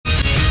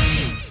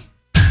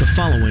The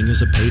following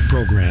is a paid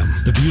program.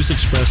 The views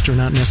expressed are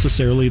not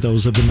necessarily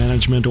those of the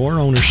management or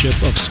ownership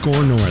of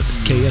SKOR North,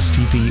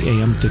 KSTP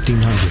AM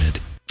 1500.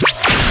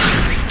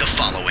 The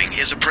following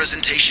is a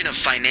presentation of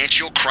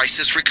Financial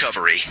Crisis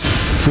Recovery.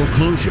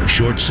 Foreclosure,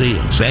 short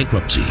sales,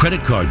 bankruptcy,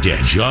 credit card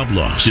debt, job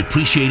loss,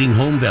 depreciating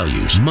home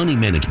values, money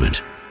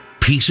management.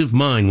 Peace of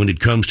mind when it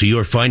comes to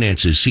your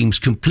finances seems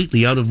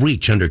completely out of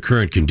reach under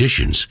current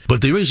conditions,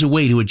 but there is a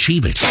way to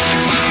achieve it.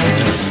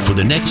 For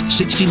the next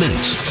 60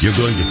 minutes, you're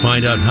going to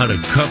find out how to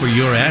cover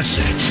your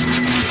assets.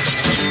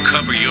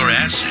 Cover your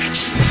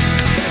assets.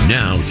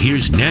 Now,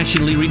 here's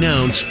nationally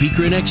renowned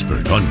speaker and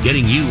expert on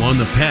getting you on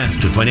the path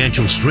to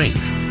financial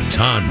strength,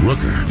 Todd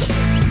Rooker.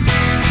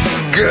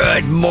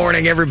 Good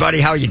morning,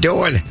 everybody. How you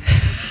doing?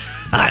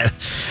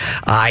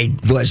 I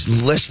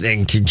was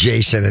listening to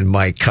Jason and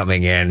Mike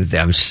coming in,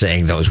 them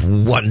saying those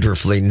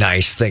wonderfully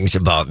nice things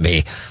about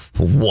me.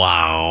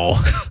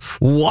 Wow.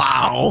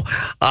 Wow.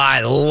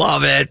 I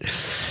love it.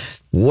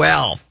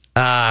 Well,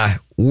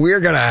 we're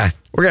gonna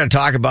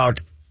talk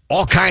about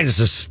all kinds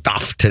of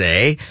stuff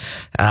today.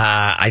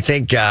 I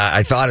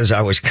thought as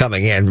I was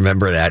coming in,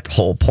 remember that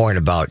whole point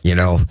about,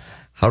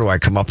 how do I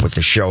come up with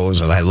the shows?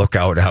 And I look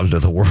out into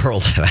the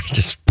world and I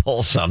just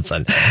pull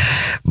something.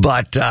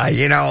 But,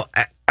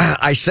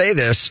 I say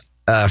this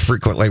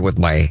frequently with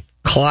my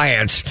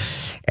clients,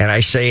 and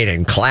I say it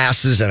in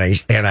classes,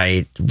 and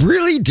I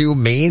really do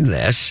mean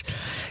this.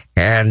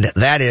 And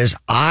that is,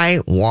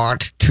 I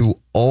want to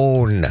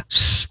own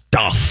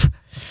stuff.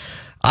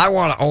 I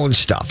want to own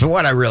stuff. And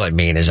what I really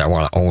mean is I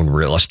want to own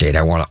real estate.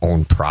 I want to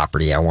own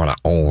property. I want to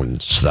own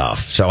stuff.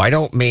 So I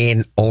don't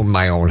mean own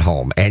my own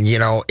home. And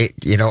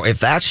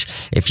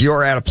if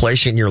you're at a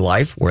place in your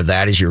life where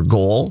that is your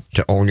goal,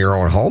 to own your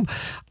own home,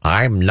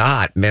 I'm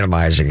not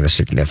minimizing the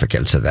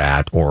significance of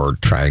that or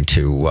trying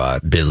to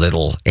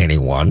belittle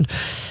anyone.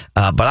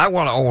 But I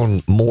want to own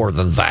more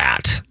than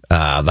that.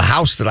 The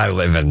house that I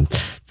live in,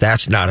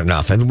 that's not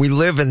enough. And we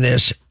live in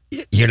this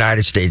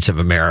United States of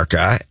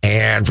America,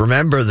 and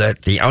remember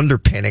that the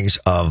underpinnings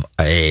of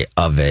a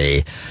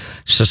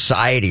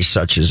society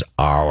such as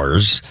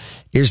ours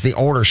is the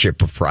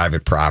ownership of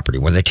private property.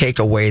 When they take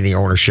away the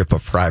ownership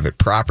of private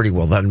property,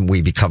 well, then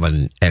we become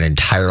an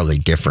entirely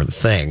different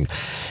thing.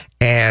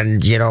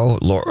 And,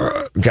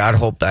 Lord, God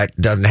hope that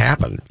doesn't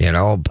happen,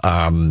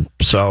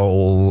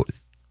 so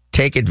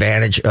take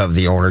advantage of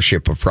the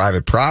ownership of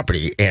private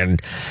property.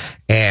 And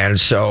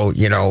so,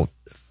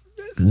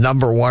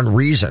 number one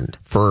reason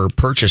for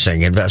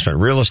purchasing investment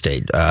real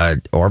estate,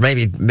 or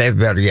maybe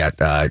better yet,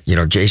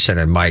 Jason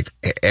and Mike,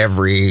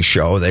 every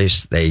show they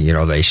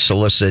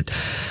solicit,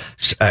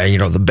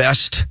 the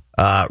best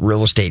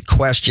real estate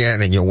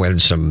question, and you'll win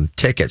some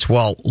tickets.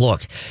 Well,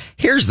 look,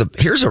 here's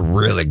a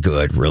really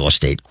good real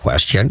estate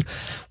question.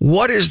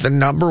 What is the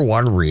number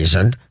one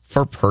reason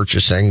for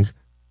purchasing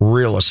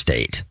real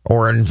estate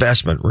or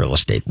investment real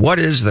estate? What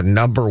is the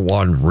number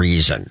one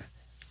reason?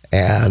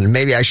 And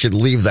maybe I should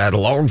leave that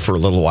alone for a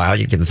little while.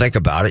 You can think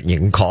about it and you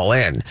can call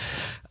in.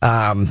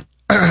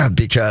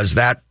 Because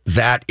that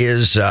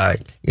is,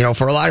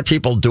 for a lot of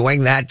people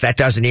doing that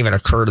doesn't even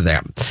occur to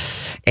them.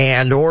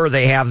 Or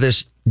they have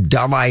this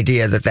dumb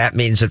idea that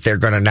means that they're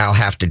going to now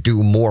have to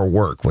do more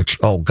work, which,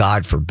 oh,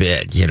 God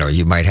forbid,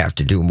 you might have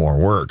to do more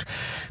work.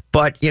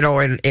 But,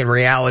 in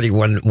reality,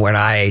 when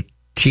I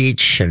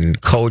teach and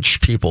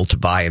coach people to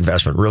buy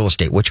investment real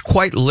estate, which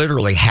quite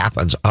literally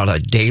happens on a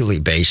daily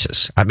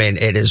basis. I mean,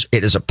 it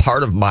is a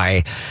part of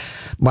my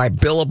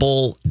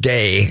billable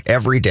day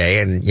every day.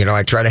 And,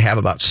 I try to have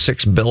about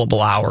 6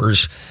 billable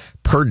hours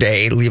per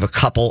day, leave a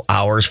couple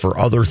hours for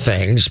other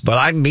things. But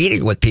I'm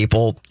meeting with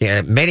people,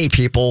 many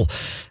people,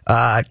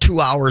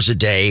 2 hours a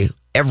day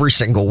every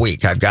single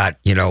week. I've got,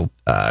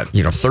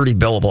 30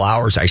 billable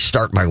hours I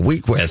start my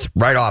week with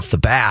right off the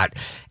bat,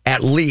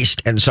 at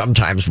least, and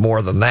sometimes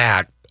more than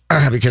that,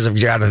 because I've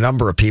got a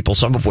number of people,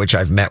 some of which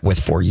I've met with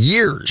for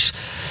years.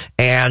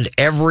 And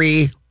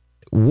every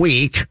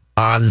week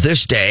on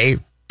this day,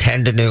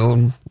 10 to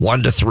noon,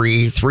 1 to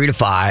 3, 3 to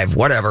 5,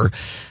 whatever,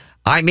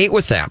 I meet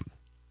with them.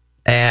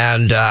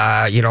 And,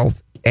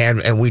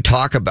 and we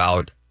talk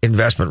about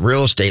investment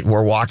real estate.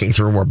 We're walking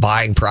through, we're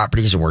buying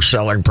properties and we're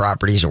selling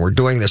properties and we're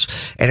doing this,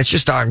 and it's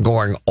just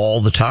ongoing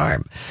all the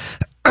time.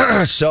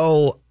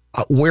 So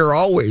we're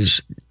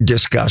always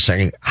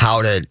discussing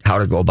how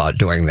to go about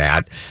doing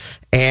that.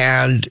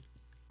 And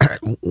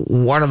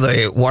one of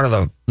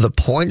the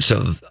points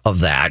of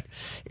that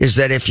is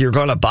that if you're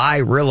going to buy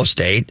real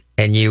estate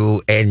and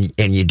you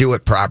do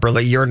it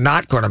properly, you're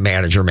not going to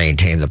manage or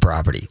maintain the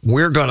property.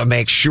 We're going to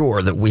make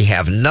sure that we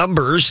have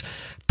numbers,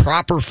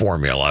 proper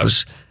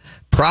formulas,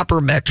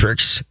 proper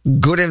metrics,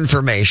 good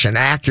information,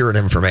 accurate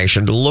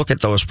information to look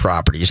at those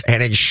properties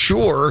and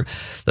ensure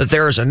that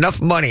there is enough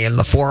money in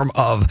the form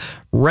of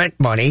rent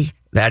money,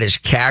 that is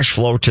cash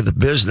flow to the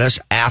business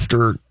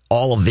after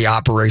all of the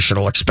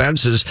operational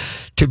expenses,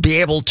 to be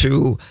able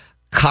to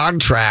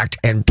contract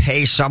and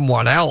pay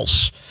someone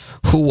else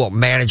who will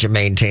manage and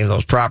maintain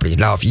those properties.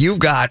 Now, if you've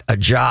got a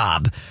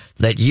job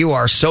that you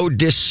are so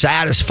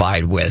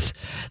dissatisfied with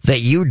that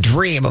you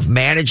dream of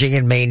managing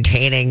and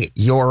maintaining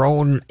your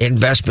own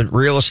investment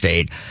real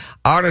estate,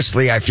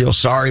 honestly, I feel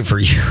sorry for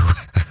you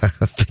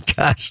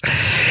because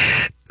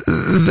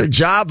the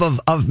job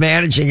of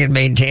managing and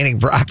maintaining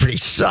property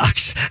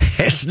sucks.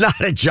 It's not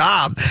a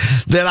job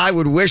that I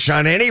would wish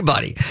on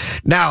anybody.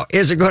 Now,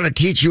 is it going to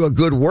teach you a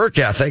good work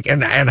ethic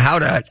and how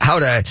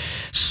to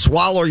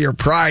swallow your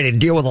pride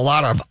and deal with a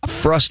lot of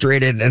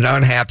frustrated and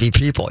unhappy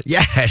people?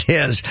 Yeah, it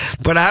is.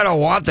 But I don't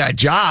want that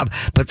job.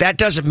 But that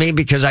doesn't mean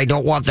because I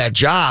don't want that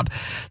job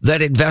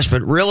that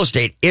investment real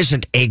estate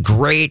isn't a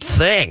great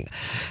thing.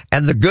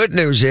 And the good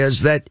news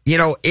is that,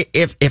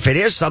 if it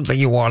is something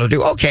you want to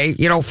do, okay,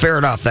 fair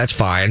enough. That's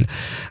fine.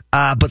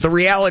 But the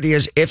reality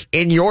is, if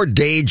in your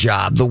day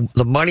job,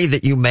 the money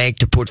that you make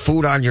to put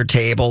food on your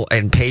table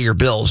and pay your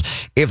bills,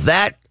 if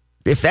that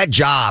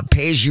job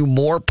pays you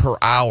more per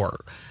hour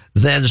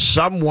than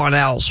someone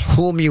else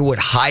whom you would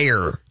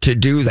hire to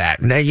do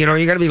that, now, you're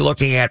going to be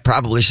looking at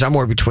probably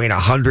somewhere between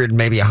 $100,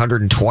 maybe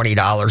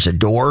 $120 a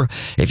door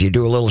if you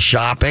do a little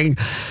shopping.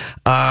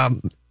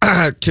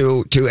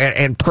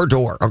 And per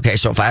door. Okay,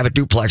 so if I have a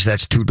duplex,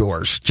 that's 2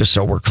 doors, just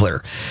so we're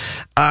clear.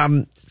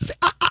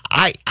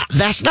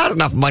 That's not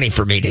enough money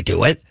for me to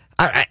do it.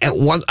 I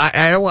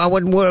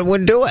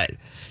wouldn't do it.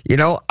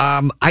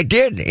 I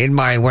did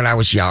when I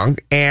was young,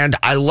 and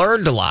I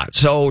learned a lot.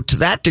 So to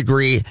that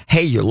degree,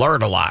 hey, you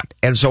learn a lot.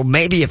 And so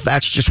maybe if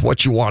that's just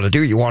what you want to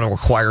do, you want to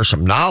acquire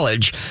some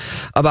knowledge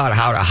about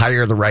how to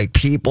hire the right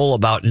people,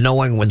 about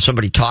knowing when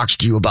somebody talks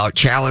to you about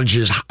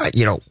challenges,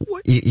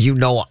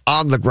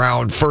 on the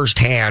ground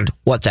firsthand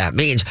what that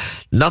means.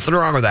 Nothing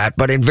wrong with that.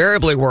 But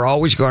invariably, we're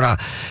always going to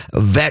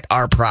vet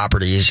our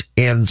properties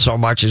in so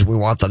much as we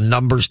want the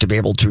numbers to be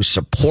able to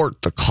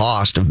support the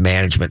cost of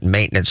management and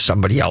maintenance,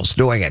 somebody else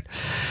doing it.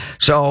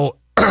 So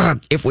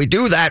if we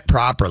do that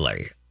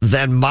properly,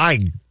 then my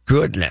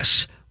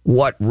goodness,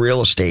 what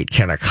real estate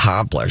can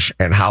accomplish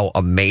and how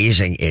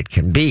amazing it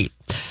can be.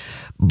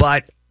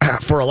 But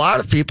for a lot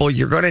of people,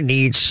 you're going to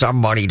need some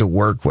money to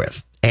work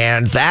with.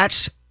 And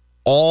that's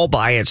all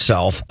by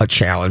itself a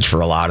challenge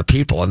for a lot of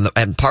people.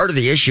 And part of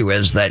the issue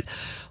is that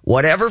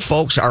whatever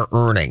folks are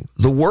earning,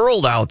 the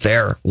world out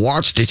there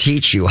wants to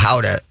teach you how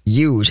to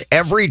use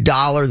every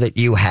dollar that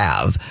you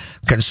have,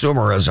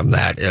 consumerism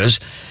that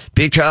is,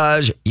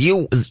 because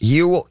you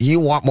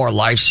want more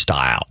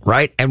lifestyle,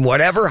 right? And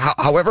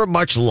however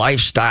much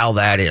lifestyle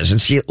that is. And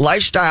see,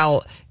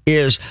 lifestyle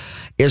is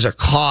a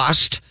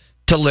cost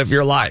to live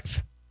your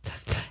life.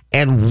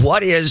 And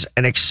what is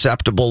an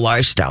acceptable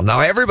lifestyle?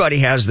 Now, everybody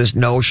has this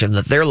notion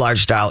that their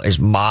lifestyle is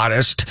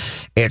modest.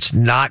 It's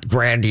not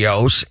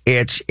grandiose.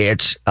 It's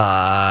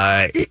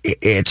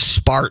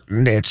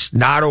Spartan. It's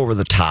not over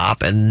the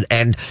top.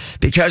 And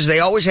because they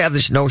always have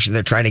this notion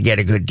they're trying to get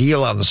a good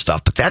deal on the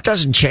stuff, but that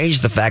doesn't change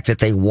the fact that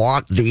they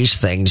want these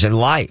things in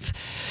life.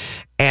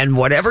 And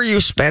whatever you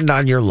spend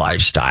on your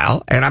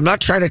lifestyle, and I'm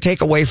not trying to take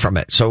away from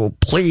it, so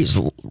please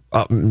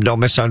don't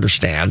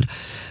misunderstand.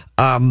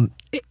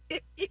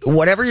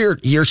 Whatever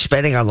you're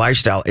spending on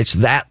lifestyle, it's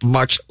that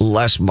much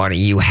less money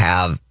you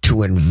have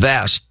to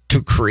invest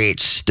to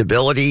create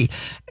stability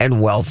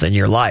and wealth in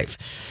your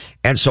life.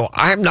 And so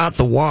I'm not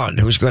the one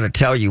who's going to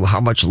tell you how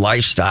much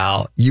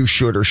lifestyle you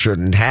should or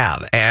shouldn't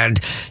have. And,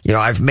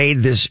 I've made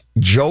this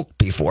joke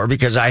before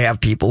because I have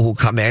people who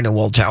come in and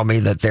will tell me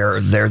that they're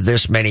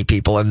this many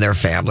people in their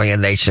family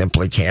and they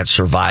simply can't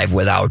survive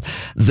without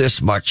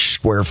this much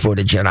square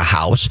footage in a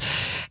house.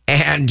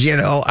 And,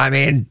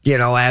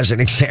 as an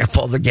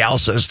example, the gal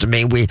says to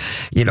me,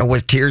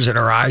 with tears in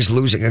her eyes,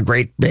 losing a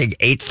great big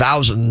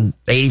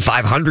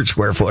 8,500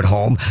 square foot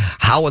home,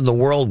 how in the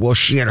world will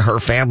she and her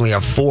family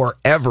of 4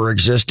 ever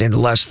exist in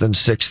less than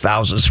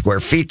 6,000 square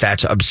feet?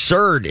 That's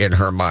absurd in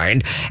her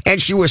mind.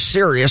 And she was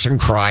serious and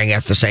crying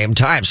at the same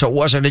time. So it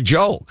wasn't a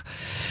joke.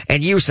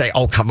 And you say,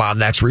 oh, come on,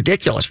 that's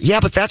ridiculous.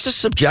 Yeah, but that's a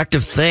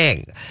subjective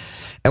thing.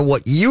 And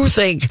what you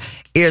think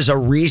is a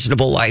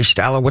reasonable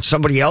lifestyle and what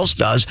somebody else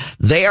does,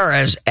 they are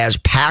as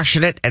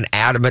passionate and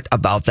adamant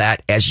about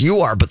that as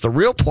you are. But the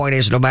real point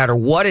is, no matter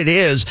what it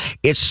is,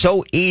 it's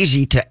so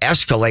easy to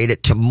escalate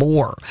it to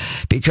more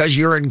because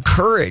you're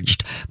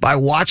encouraged by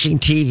watching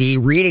TV,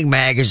 reading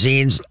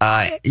magazines,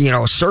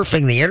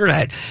 surfing the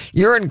internet.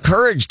 You're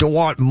encouraged to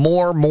want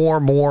more.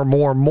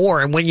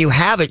 And when you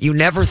have it, you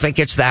never think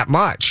it's that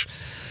much.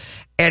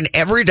 And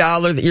every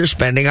dollar that you're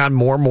spending on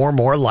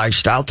more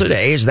lifestyle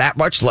today is that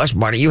much less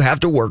money you have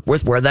to work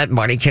with, where that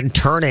money can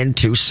turn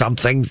into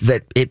something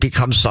that it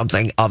becomes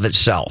something of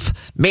itself.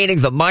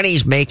 Meaning the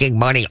money's making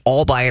money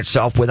all by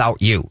itself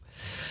without you.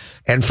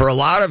 And for a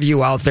lot of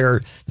you out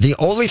there, the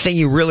only thing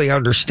you really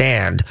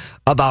understand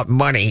about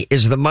money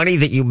is the money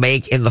that you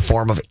make in the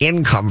form of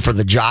income for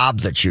the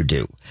job that you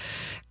do.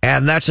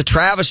 And that's a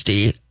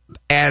travesty.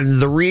 And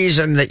the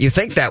reason that you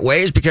think that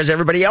way is because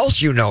everybody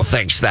else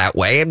thinks that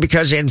way. And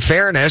because in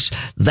fairness,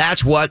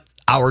 that's what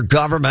our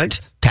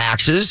government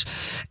taxes,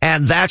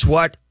 and that's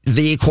what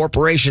the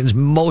corporations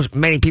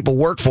many people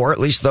work for, at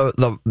least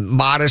the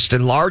modest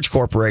and large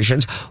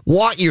corporations,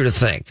 want you to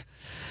think.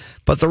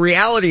 But the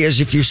reality is,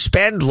 if you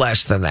spend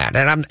less than that,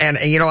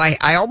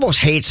 I almost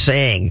hate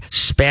saying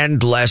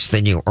spend less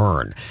than you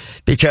earn,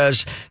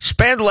 because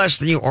spend less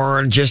than you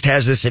earn just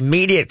has this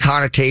immediate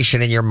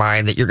connotation in your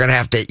mind that you're going to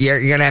have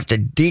to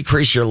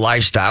decrease your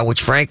lifestyle,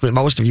 which frankly,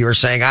 most of you are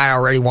saying, I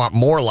already want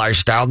more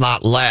lifestyle,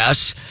 not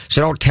less.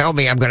 So don't tell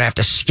me I'm going to have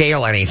to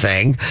scale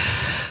anything.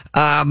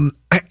 And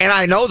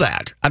I know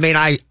that. I mean,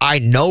 I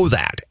know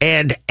that.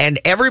 And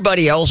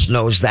everybody else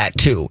knows that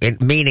too,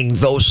 meaning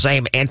those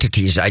same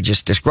entities I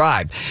just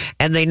described.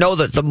 And they know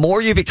that the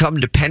more you become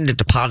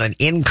dependent upon an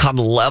income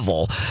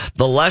level,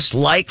 the less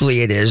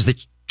likely it is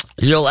that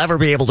you'll ever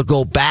be able to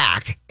go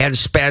back and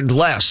spend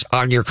less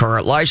on your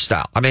current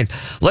lifestyle. I mean,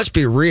 let's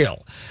be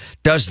real.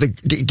 Do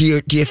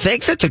you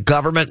think that the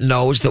government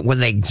knows that when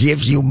they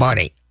give you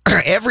money,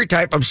 every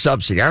type of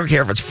subsidy, I don't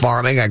care if it's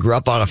farming, I grew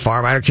up on a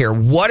farm, I don't care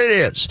what it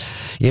is,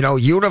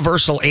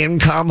 universal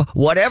income,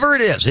 whatever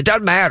it is, it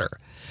doesn't matter.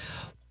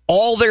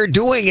 All they're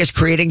doing is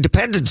creating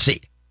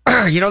dependency.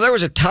 There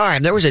was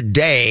a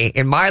day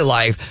in my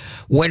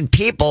life when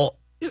people,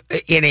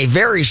 in a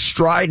very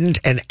strident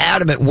and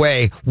adamant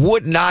way,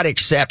 would not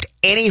accept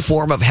any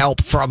form of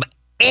help from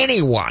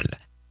anyone,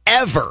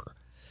 ever.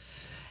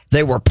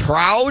 They were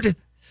proud,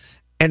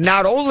 and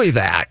not only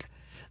that,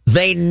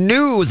 they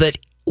knew that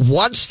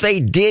once they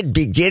did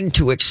begin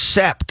to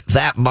accept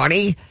that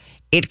money,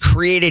 it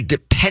created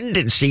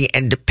dependency,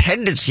 and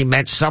dependency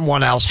meant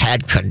someone else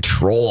had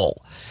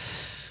control.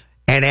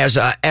 And as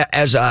a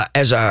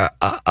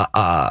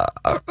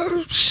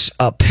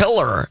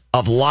pillar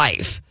of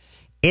life,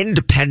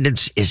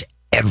 independence is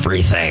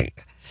everything.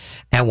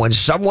 And when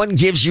someone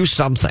gives you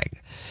something,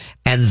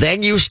 and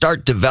then you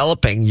start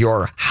developing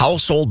your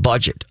household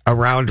budget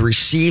around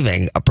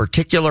receiving a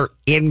particular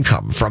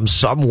income from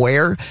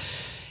somewhere,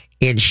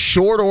 in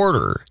short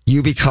order,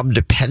 you become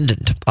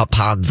dependent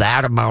upon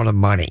that amount of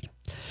money.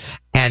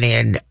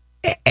 And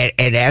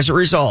as a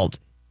result,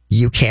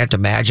 you can't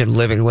imagine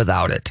living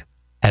without it.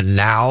 And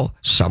now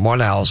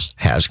someone else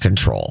has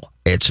control.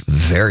 It's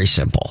very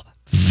simple.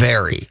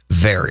 Very,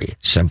 very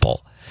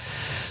simple.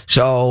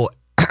 So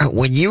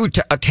when you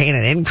attain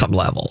an income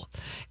level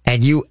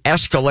and you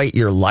escalate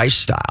your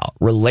lifestyle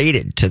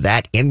related to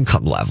that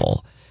income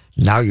level,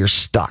 now you're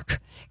stuck.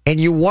 And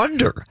you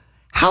wonder,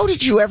 how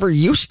did you ever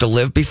used to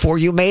live before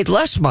you made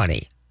less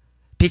money?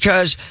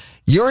 Because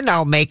you're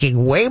now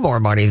making way more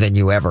money than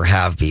you ever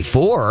have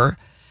before.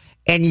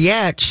 And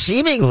yet,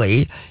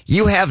 seemingly,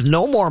 you have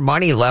no more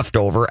money left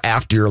over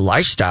after your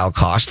lifestyle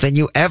costs than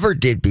you ever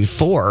did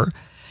before.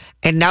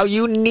 And now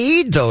you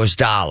need those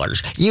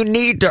dollars. You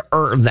need to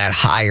earn that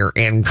higher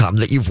income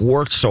that you've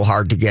worked so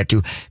hard to get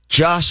to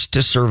just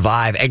to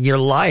survive. And your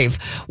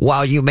life,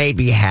 while you may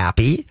be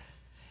happy,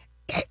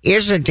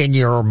 isn't in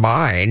your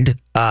mind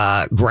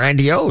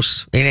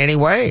grandiose in any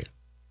way.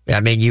 I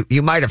mean,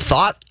 you might have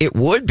thought it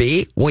would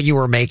be when you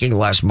were making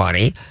less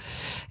money.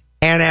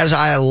 And as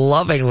I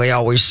lovingly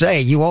always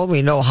say, you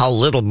only know how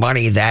little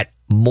money that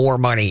more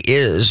money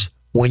is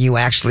when you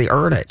actually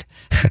earn it.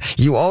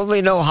 You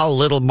only know how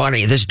little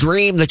money, this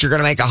dream that you're going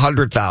to make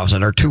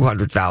 100,000 or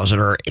 200,000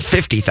 or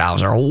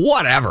 50,000 or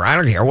whatever, I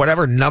don't care,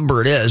 whatever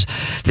number it is,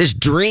 this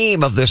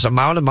dream of this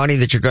amount of money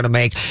that you're going to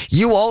make,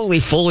 you only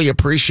fully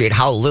appreciate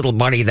how little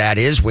money that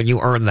is when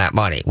you earn that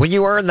money. When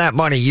you earn that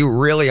money,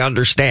 you really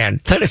understand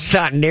that it's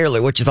not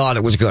nearly what you thought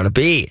it was going to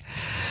be.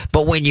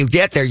 But when you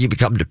get there, you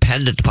become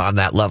dependent upon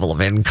that level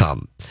of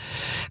income.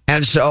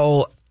 And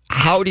so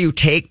how do you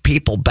take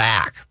people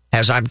back?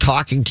 As I'm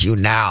talking to you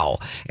now,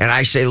 and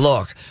I say,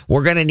 look,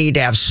 we're going to need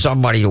to have some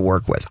money to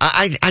work with.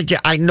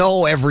 I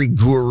know every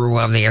guru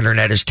on the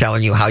internet is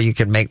telling you how you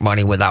can make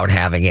money without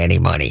having any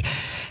money.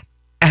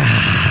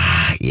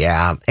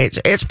 Yeah,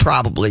 it's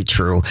probably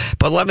true.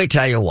 But let me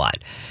tell you what.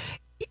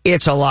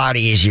 It's a lot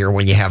easier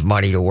when you have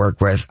money to work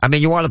with. I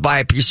mean, you want to buy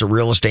a piece of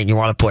real estate and you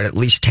want to put at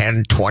least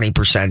 10,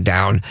 20%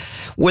 down.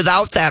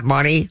 Without that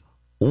money,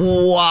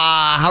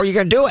 wow, how are you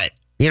going to do it?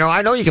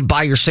 I know you can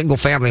buy your single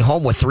family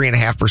home with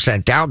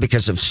 3.5% down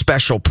because of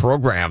special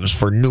programs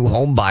for new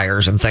home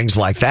buyers and things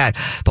like that.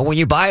 But when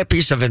you buy a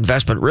piece of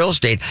investment real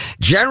estate,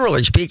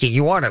 generally speaking,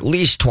 you want at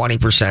least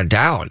 20%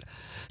 down.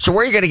 So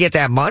where are you going to get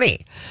that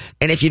money?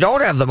 And if you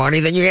don't have the money,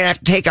 then you're going to have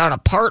to take out a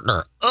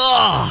partner.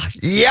 Ugh,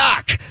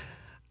 yuck.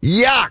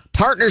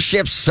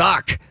 Partnerships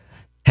suck.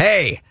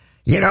 Hey,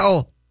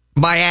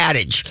 my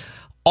adage,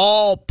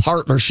 all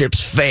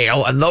partnerships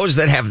fail, and those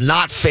that have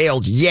not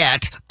failed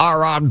yet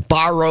are on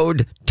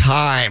borrowed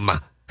time.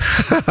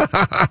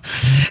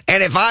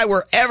 And if I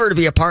were ever to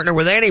be a partner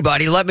with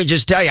anybody, let me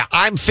just tell you,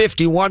 I'm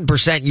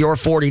 51%, you're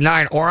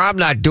 49, or I'm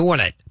not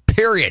doing it.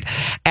 Period.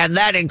 And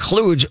that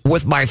includes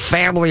with my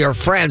family or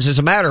friends. As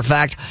a matter of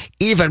fact,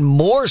 even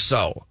more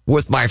so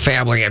with my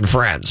family and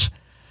friends.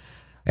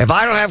 If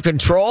I don't have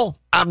control,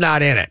 I'm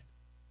not in it.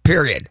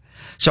 Period.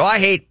 So I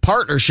hate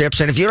partnerships,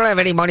 and if you don't have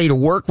any money to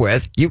work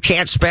with, you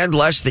can't spend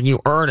less than you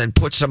earn and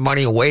put some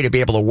money away to be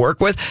able to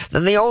work with,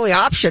 then the only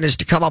option is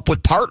to come up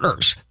with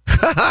partners.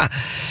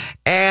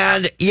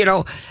 And, you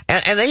know,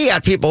 and then you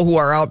got people who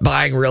are out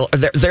buying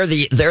they're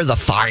the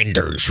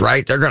finders,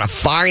 right? They're going to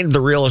find the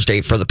real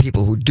estate for the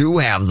people who do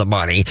have the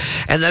money.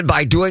 And then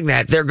by doing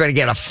that, they're going to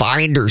get a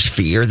finder's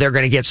fee, or they're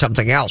going to get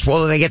something else.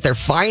 Well, then they get their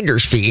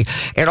finder's fee,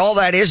 and all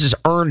that is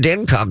earned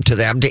income to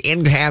them to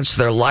enhance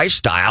their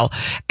lifestyle.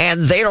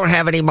 And they don't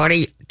have any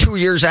money 2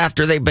 years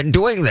after they've been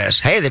doing this.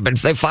 Hey,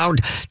 they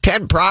found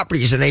 10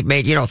 properties and they've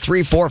made, $3,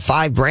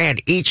 $4, $5,000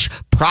 each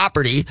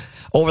property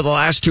over the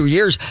last 2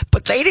 years,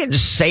 but they didn't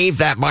save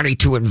that money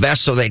to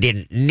invest, so they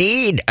didn't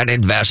need an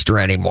investor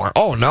anymore.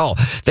 Oh no,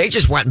 they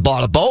just went and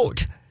bought a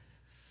boat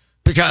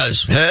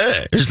because,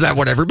 hey, isn't that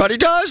what everybody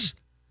does?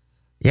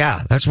 Yeah,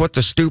 that's what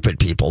the stupid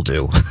people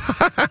do.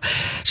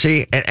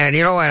 See, and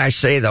when I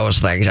say those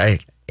things, I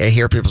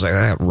hear people say,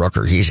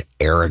 Rooker, he's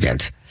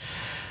arrogant.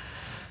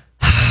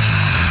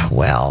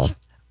 Well,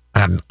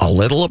 I'm a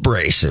little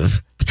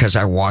abrasive because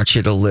I want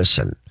you to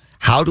listen.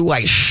 How do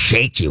I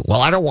shake you?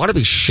 Well, I don't want to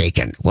be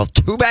shaken. Well,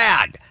 too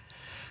bad.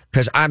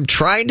 Because I'm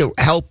trying to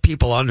help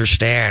people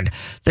understand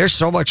there's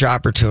so much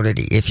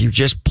opportunity. If you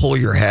just pull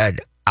your head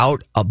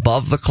out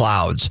above the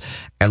clouds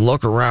and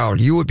look around,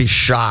 you would be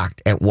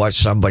shocked at what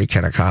somebody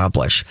can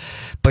accomplish.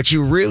 But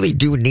you really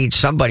do need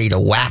somebody to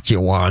whack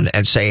you on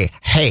and say,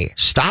 hey,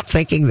 stop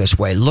thinking this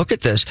way. Look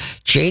at this.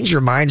 Change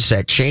your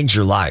mindset. Change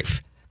your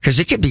life. Because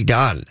it can be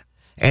done.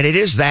 And it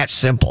is that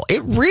simple.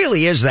 It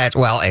really is that,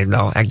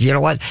 and you know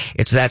what?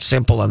 It's that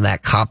simple and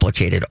that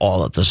complicated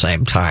all at the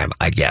same time,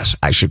 I guess.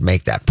 I should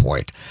make that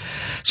point.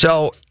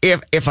 So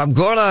if I'm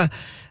going to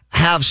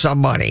have some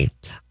money,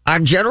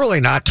 I'm generally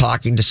not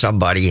talking to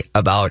somebody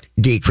about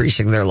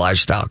decreasing their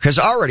lifestyle, because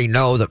I already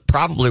know that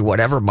probably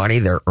whatever money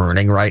they're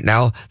earning right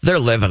now, they're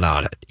living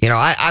on it.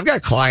 I've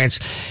got clients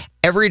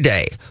every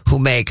day who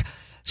make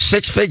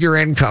six-figure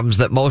incomes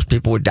that most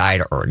people would die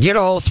to earn.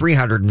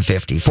 $350,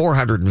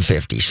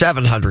 $450,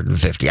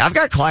 $750. I've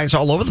got clients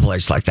all over the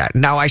place like that.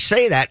 Now, I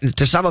say that, and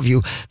to some of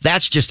you,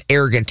 that's just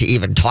arrogant to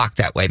even talk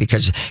that way,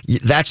 because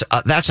that's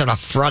an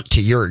affront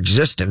to your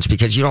existence,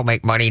 because you don't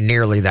make money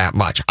nearly that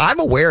much. I'm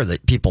aware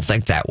that people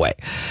think that way,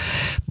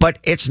 but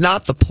it's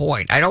not the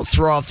point. I don't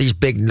throw out these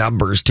big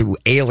numbers to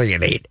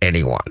alienate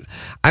anyone.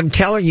 I'm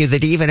telling you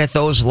that even at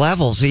those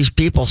levels, these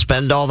people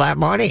spend all that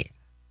money.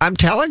 I'm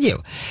telling you.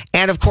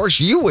 And of course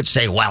you would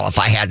say, well, if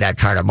I had that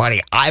kind of money,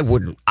 I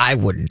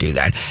wouldn't do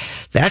that.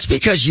 That's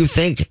because you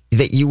think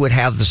that you would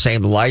have the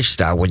same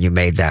lifestyle when you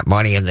made that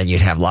money, and then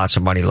you'd have lots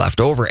of money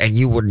left over and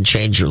you wouldn't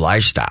change your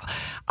lifestyle.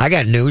 I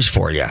got news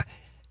for you.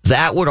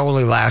 That would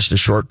only last a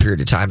short period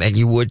of time, and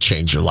you would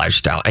change your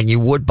lifestyle, and you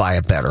would buy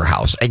a better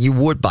house, and you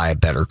would buy a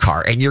better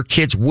car, and your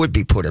kids would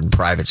be put in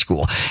private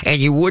school,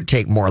 and you would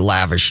take more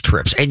lavish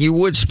trips, and you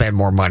would spend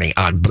more money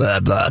on blah,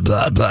 blah,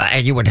 blah, blah,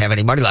 and you wouldn't have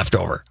any money left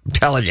over. I'm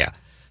telling you.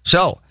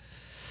 So,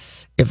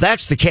 if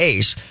that's the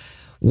case,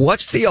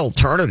 what's the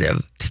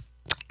alternative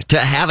to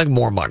having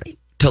more money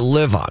to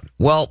live on?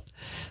 Well,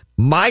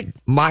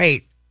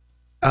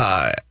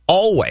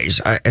 always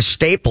a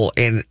staple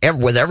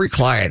with every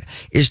client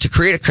is to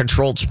create a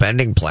controlled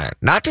spending plan.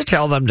 Not to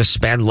tell them to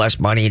spend less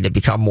money and to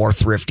become more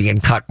thrifty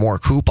and cut more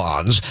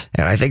coupons.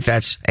 And I think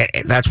that's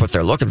what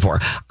they're looking for.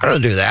 I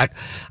don't do that.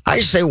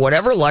 I say,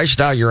 whatever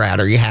lifestyle you're at,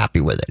 are you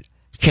happy with it?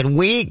 Can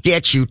we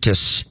get you to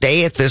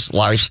stay at this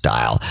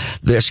lifestyle,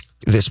 this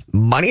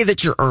money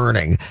that you're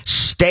earning,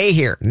 stay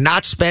here,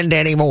 not spend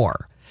any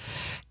more?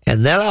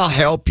 And then I'll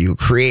help you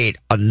create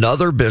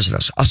another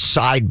business, a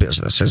side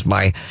business,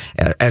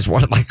 as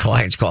one of my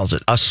clients calls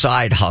it, a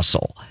side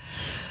hustle.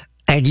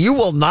 And you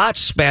will not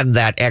spend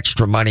that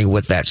extra money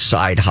with that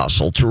side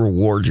hustle to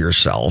reward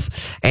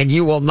yourself. And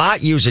you will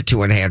not use it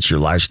to enhance your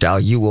lifestyle.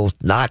 You will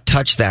not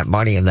touch that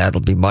money, and that'll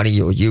be money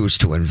you'll use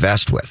to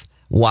invest with,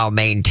 while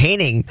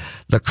maintaining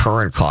the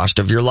current cost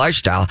of your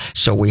lifestyle,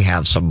 so we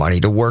have some money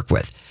to work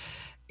with.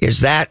 Is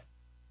that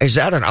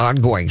an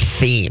ongoing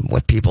theme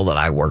with people that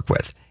I work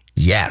with?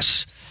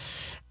 Yes.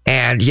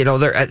 And,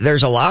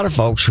 there's a lot of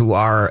folks who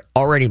are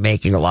already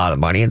making a lot of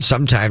money, and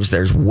sometimes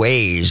there's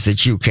ways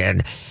that you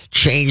can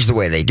change the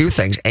way they do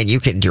things, and you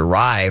can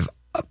derive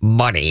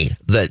money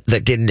that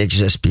didn't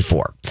exist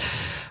before.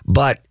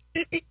 But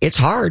it's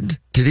hard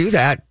to do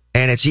that,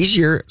 and it's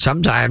easier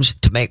sometimes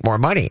to make more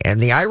money.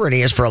 And the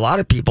irony is, for a lot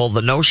of people,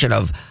 the notion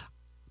of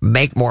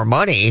make more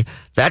money,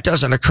 that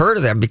doesn't occur to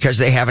them because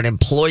they have an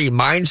employee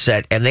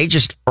mindset, and they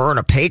just earn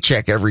a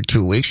paycheck every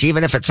 2 weeks,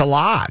 even if it's a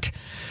lot.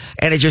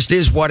 And it just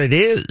is what it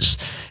is.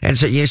 And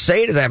so you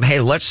say to them,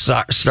 hey, let's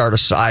start a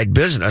side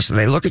business. And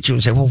they look at you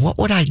and say, well, what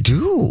would I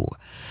do?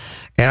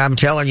 And I'm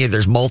telling you,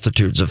 there's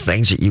multitudes of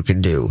things that you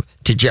can do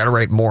to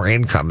generate more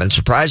income. And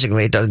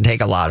surprisingly, it doesn't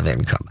take a lot of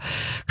income,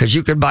 because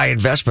you can buy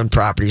investment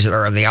properties that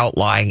are in the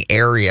outlying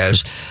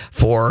areas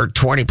for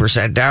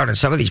 20% down. And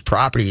some of these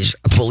properties,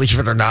 believe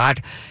it or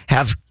not,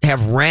 have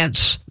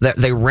rents that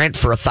they rent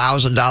for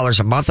 $1,000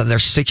 a month, and they're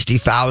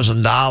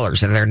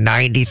 $60,000 and they're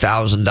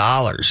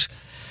 $90,000.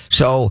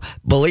 So,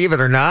 believe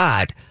it or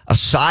not, a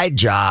side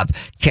job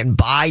can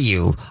buy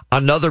you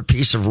another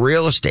piece of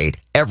real estate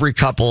every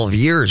couple of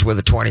years with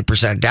a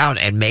 20% down,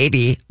 and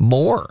maybe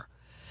more.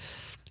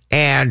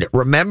 And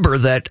remember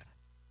that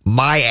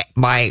my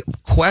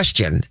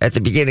question at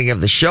the beginning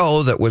of the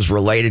show that was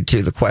related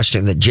to the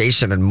question that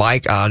Jason and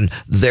Mike on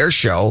their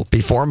show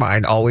before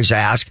mine always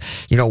ask,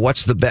 give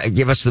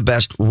us the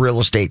best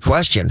real estate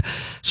question.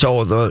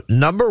 So the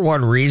number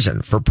one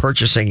reason for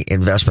purchasing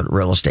investment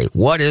real estate,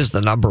 what is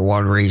the number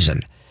one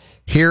reason?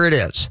 Here it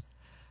is.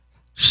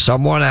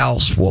 Someone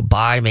else will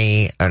buy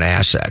me an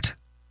asset.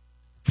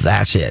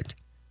 That's it.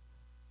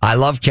 I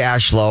love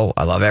cash flow.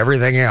 I love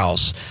everything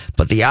else.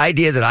 But the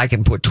idea that I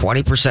can put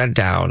 20%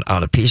 down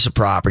on a piece of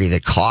property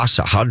that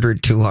costs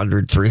 $100,000,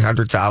 $200,000,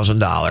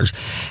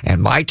 $300,000,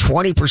 and my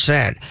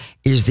 20%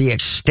 is the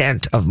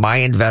extent of my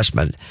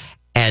investment,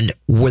 and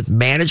with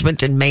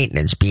management and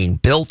maintenance being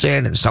built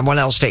in and someone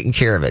else taking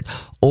care of it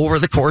over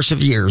the course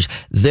of years,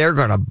 they're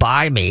going to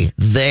buy me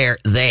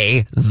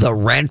the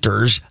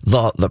renters,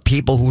 the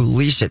people who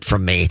lease it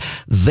from me,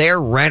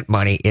 their rent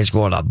money is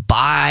going to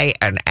buy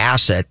an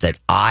asset that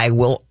I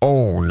will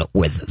own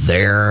with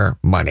their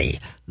money.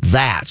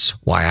 That's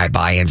why I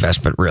buy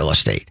investment real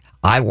estate.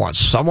 I want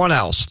someone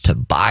else to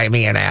buy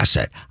me an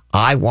asset.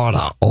 I want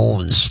to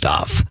own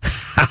stuff.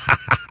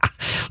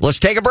 Let's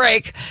take a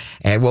break,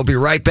 and we'll be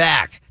right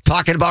back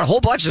talking about a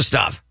whole bunch of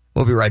stuff.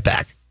 We'll be right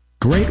back.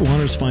 Great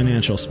Waters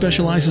Financial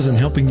specializes in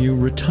helping you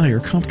retire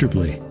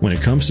comfortably. When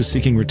it comes to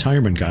seeking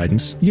retirement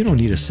guidance, you don't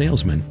need a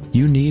salesman.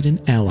 You need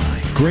an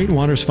ally. Great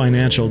Waters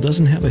Financial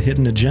doesn't have a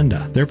hidden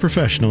agenda. Their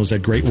professionals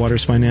at Great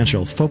Waters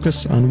Financial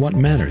focus on what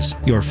matters,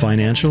 your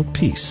financial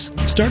peace.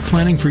 Start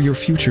planning for your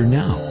future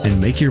now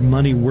and make your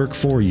money work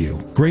for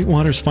you. Great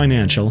Waters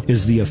Financial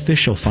is the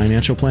official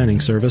financial planning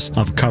service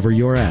of Cover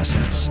Your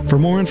Assets. For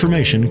more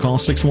information, call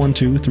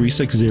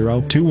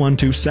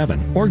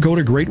 612-360-2127 or go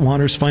to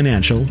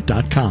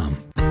greatwatersfinancial.com.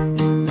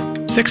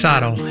 Fix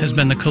Auto has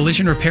been the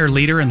collision repair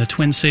leader in the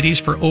Twin Cities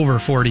for over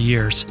 40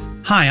 years.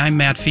 Hi, I'm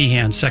Matt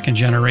Feehan,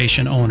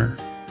 second-generation owner.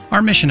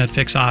 Our mission at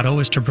Fix Auto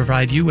is to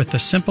provide you with the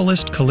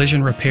simplest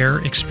collision repair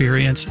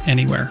experience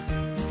anywhere.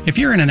 If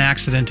you're in an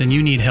accident and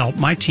you need help,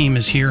 my team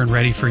is here and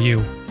ready for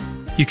you.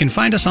 You can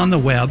find us on the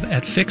web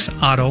at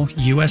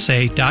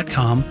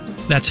fixautousa.com.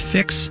 That's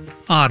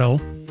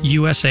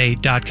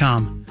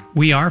fixautousa.com.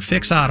 We are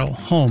Fix Auto,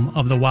 home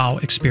of the WOW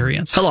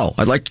experience. Hello,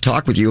 I'd like to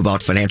talk with you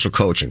about financial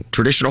coaching.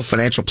 Traditional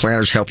financial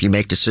planners help you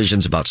make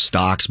decisions about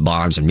stocks,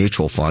 bonds, and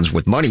mutual funds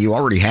with money you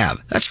already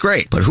have. That's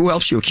great, but who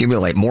helps you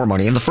accumulate more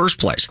money in the first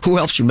place? Who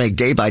helps you make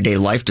day-by-day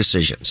life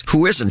decisions?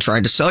 Who isn't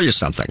trying to sell you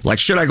something? Like,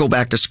 should I go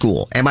back to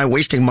school? Am I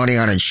wasting money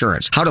on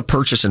insurance? How to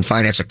purchase and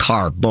finance a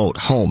car, boat,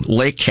 home,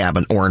 lake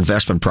cabin, or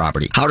investment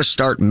property? How to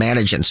start,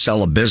 manage, and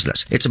sell a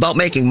business? It's about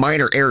making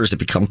minor errors that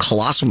become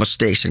colossal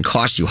mistakes and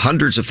cost you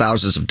hundreds of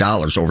thousands of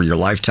dollars over your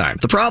lifetime.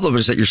 The problem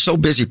is that you're so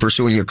busy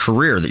pursuing your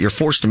career that you're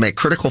forced to make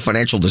critical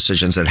financial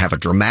decisions that have a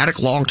dramatic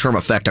long-term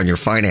effect on your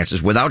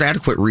finances without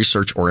adequate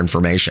research or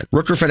information.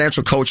 Rooker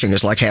Financial Coaching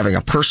is like having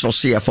a personal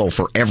CFO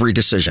for every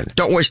decision.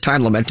 Don't waste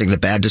time lamenting the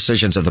bad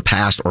decisions of the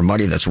past or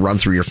money that's run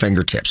through your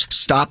fingertips.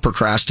 Stop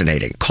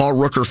procrastinating. Call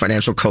Rooker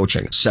Financial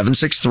Coaching,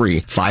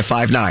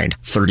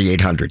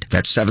 763-559-3800.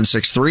 That's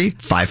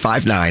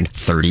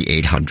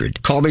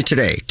 763-559-3800. Call me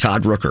today,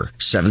 Todd Rooker,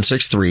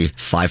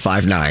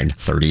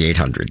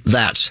 763-559-3800.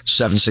 That's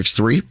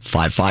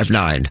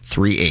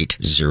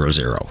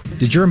 763-559-3800.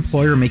 Did your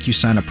employer make you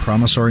sign a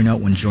promissory note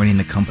when joining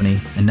the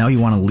company, and now you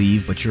want to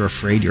leave, but you're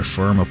afraid your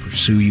firm will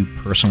pursue you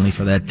personally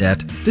for that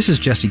debt? This is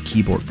Jesse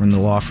Keyboard from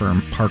the law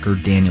firm Parker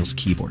Daniels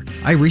Keyboard.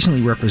 I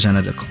recently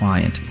represented a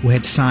client who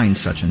had signed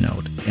such a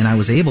note, and I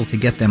was able to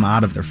get them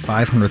out of their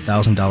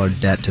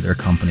 $500,000 debt to their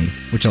company,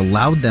 which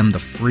allowed them the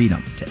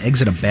freedom to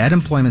exit a bad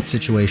employment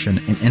situation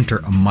and enter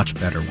a much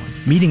better one.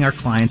 Meeting our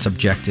clients'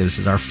 objectives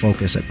is our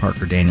focus at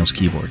Parker Daniels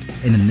Keyboard,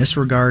 and in this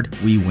regard,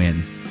 we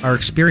win. Our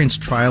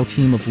experienced trial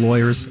team of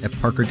lawyers at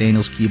Parker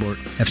Daniels Keyboard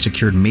have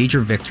secured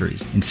major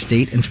victories in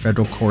state and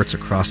federal courts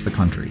across the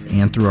country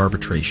and through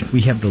arbitration.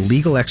 We have the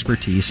legal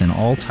expertise in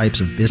all types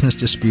of business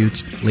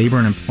disputes, labor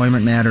and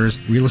employment matters,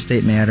 real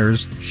estate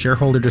matters,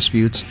 shareholder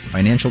disputes,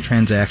 financial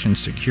transactions,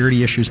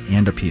 security issues,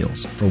 and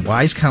appeals. For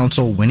wise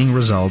counsel, winning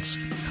results,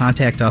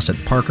 contact us at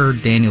Parker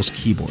Daniels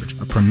Keyboard,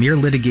 a premier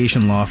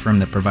litigation law firm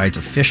that provides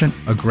efficient,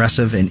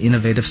 aggressive, and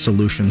innovative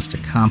solutions to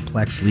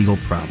complex legal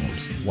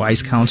problems.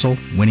 Wise counsel,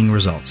 winning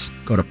results.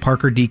 Go to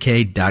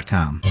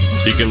parkerdk.com.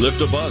 He can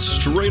lift a bus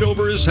straight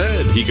over his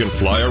head. He can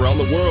fly around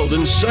the world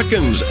in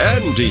seconds.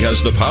 And he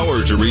has the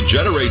power to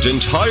regenerate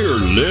entire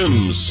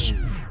limbs.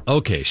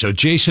 Okay, so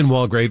Jason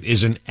Walgrave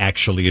isn't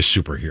actually a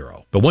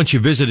superhero. But once you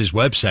visit his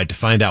website to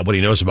find out what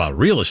he knows about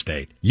real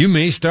estate, you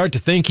may start to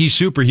think he's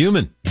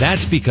superhuman.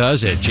 That's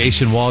because at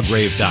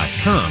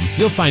jasonwalgrave.com,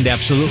 you'll find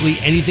absolutely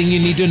anything you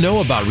need to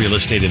know about real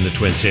estate in the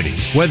Twin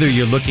Cities. Whether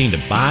you're looking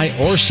to buy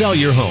or sell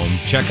your home,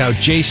 check out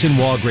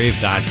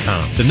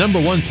jasonwalgrave.com, the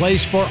 #1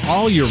 place for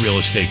all your real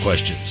estate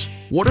questions.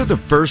 What are the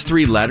first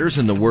three letters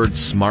in the word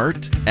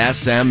SMART?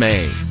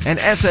 SMA.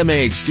 And SMA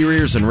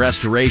Exteriors and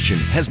Restoration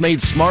has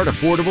made SMART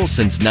affordable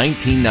since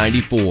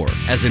 1994.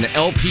 As an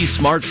LP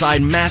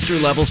SmartSide Master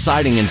Level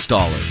Siding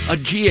Installer, a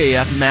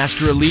GAF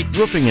Master Elite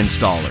Roofing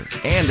Installer,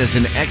 and as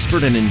an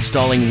expert in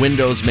installing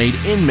windows made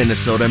in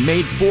Minnesota,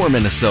 made for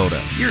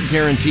Minnesota, you're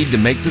guaranteed to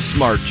make the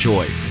smart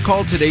choice.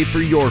 Call today for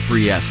your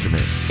free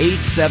estimate.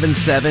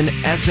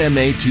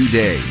 877-SMA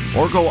today.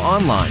 Or go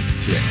online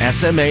to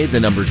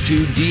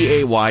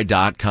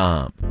SMA2DAY.com.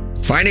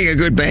 Finding a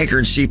good banker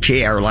and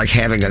CPA are like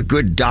having a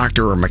good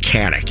doctor or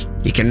mechanic.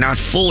 You cannot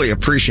fully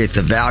appreciate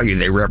the value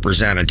they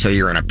represent until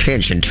you're in a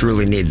pinch and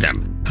truly need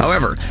them.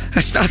 However,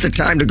 that's not the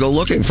time to go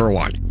looking for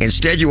one.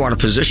 Instead, you want to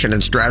position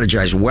and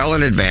strategize well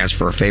in advance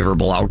for a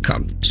favorable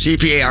outcome.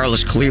 CPA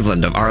Arliss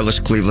Cleveland of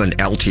Arliss Cleveland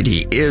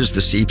LTD is the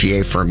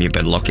CPA firm you've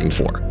been looking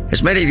for.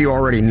 As many of you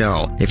already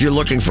know, if you're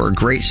looking for a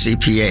great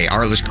CPA,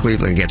 Arliss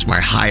Cleveland gets my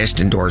highest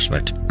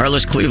endorsement.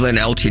 Arliss Cleveland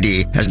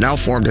LTD has now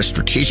formed a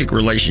strategic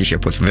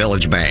relationship with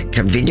Village Bank,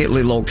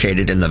 conveniently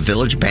located in the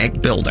Village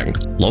Bank building,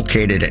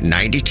 located at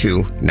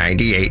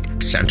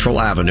 9298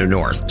 Central Avenue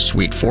North,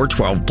 Suite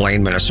 412,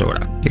 Blaine,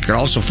 Minnesota. You can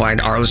also find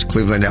Arliss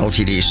Cleveland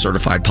LTD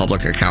certified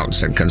public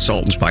accountants and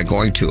consultants by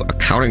going to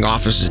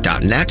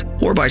accountingoffices.net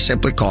or by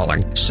simply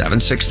calling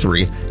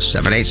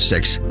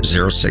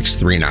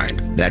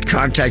 763-786-0639. That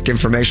contact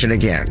information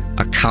again,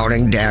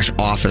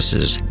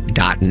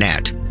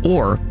 accounting-offices.net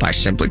or by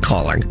simply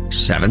calling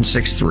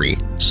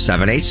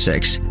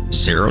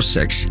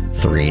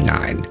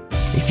 763-786-0639.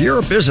 If you're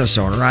a business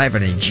owner, I have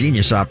an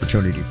ingenious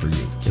opportunity for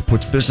you. It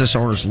puts business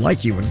owners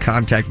like you in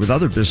contact with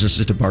other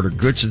businesses to barter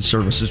goods and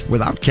services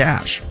without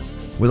cash.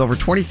 With over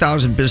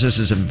 20,000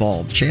 businesses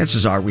involved,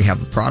 chances are we have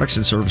the products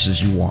and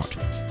services you want.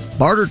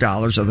 Barter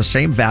dollars are the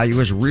same value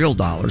as real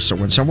dollars, so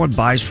when someone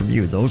buys from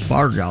you, those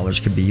barter dollars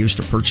can be used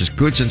to purchase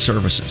goods and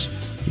services.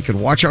 You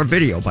can watch our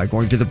video by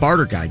going to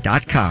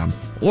thebarterguy.com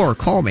or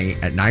call me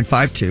at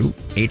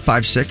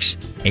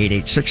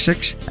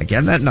 952-856-8866.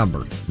 Again, that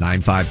number,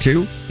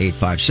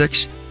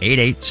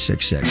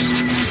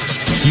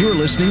 952-856-8866. You're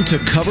listening to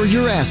Cover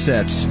Your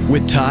Assets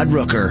with Todd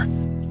Rooker.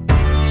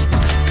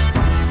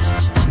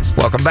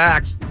 Welcome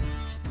back.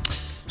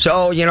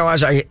 So,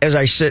 as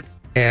I sit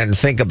and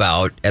think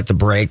about at the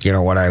break,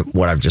 what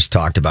I've just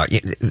talked about.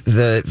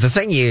 The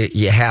thing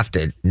you have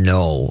to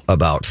know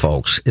about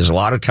folks is a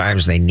lot of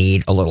times they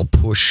need a little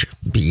push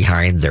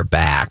behind their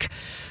back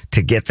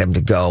to get them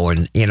to go.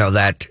 And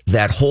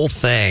that whole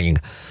thing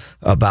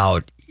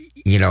about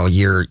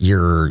you're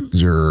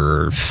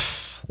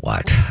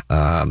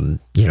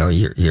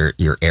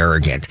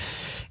arrogant.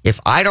 If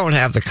I don't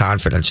have the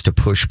confidence to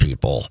push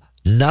people,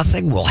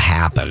 nothing will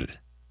happen.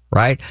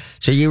 Right.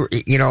 So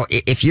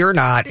if you're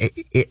not, if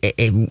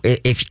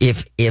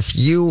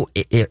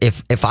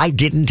I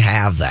didn't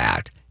have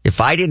that,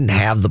 if I didn't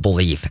have the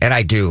belief, and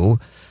I do,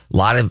 a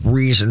lot of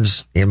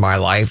reasons in my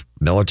life,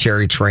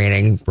 military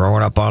training,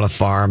 growing up on a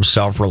farm,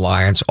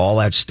 self-reliance, all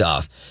that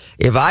stuff.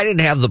 If I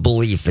didn't have the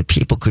belief that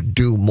people could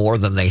do more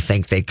than they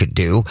think they could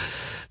do,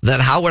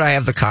 then how would I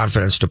have the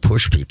confidence to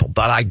push people?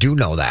 But I do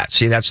know that.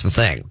 See, that's the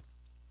thing.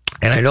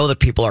 And I know that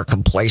people are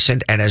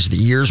complacent, and as the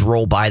years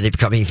roll by, they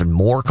become even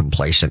more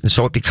complacent. And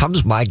so it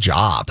becomes my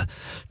job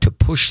to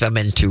push them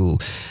into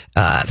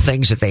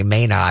things that they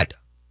may not,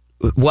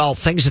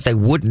 things that they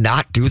would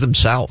not do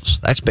themselves.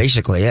 That's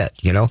basically it,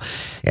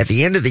 At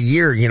the end of the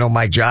year,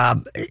 my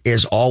job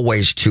is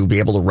always to be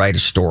able to write a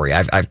story.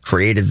 I've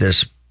created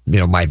this,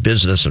 my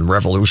business and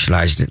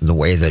revolutionized it in the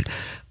way that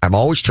I'm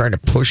always trying to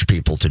push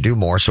people to do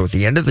more. So at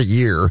the end of the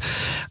year,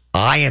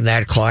 I and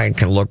that client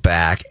can look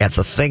back at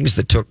the things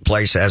that took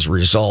place as a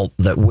result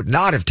that would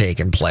not have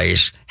taken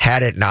place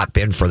had it not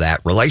been for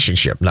that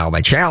relationship. Now, my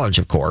challenge,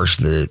 of course,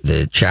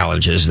 the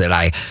challenge is that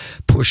I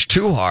push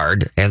too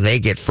hard and they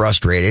get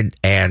frustrated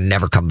and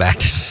never come back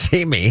to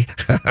see me.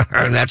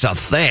 And that's a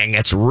thing.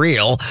 It's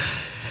real.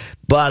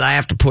 But I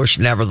have to push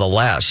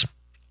nevertheless.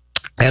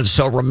 And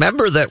so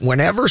remember that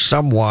whenever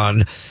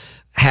someone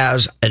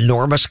has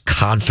enormous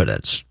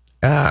confidence,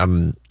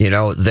 they're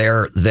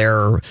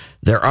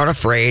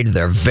unafraid,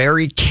 they're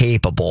very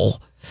capable,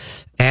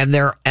 and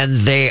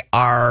they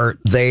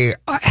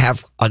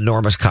have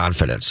enormous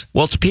confidence.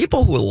 Well, to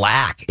people who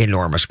lack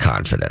enormous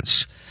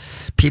confidence,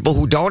 people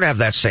who don't have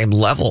that same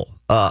level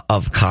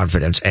of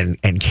confidence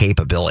and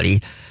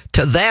capability,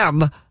 to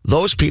them,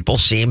 those people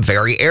seem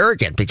very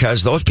arrogant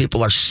because those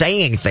people are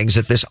saying things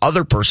that this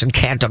other person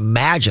can't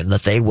imagine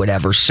that they would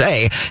ever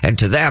say. And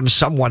to them,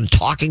 someone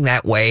talking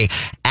that way,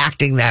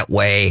 acting that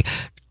way,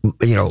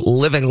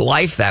 living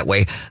life that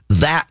way,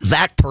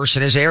 that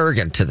person is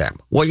arrogant to them.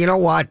 Well, you know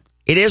what?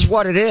 It is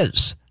what it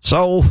is.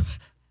 So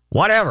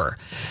whatever.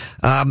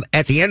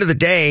 At the end of the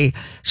day,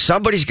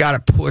 somebody's got to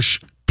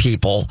push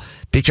people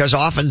because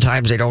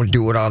oftentimes they don't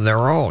do it on their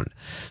own.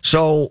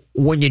 So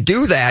when you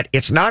do that,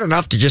 it's not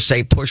enough to just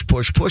say push,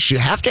 push, push. You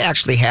have to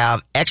actually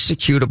have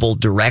executable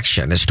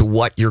direction as to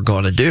what you're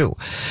going to do.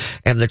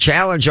 And the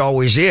challenge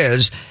always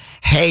is,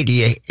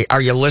 hey,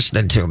 are you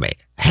listening to me?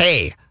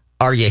 Hey,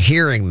 are you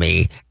hearing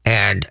me?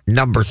 And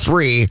number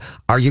 3,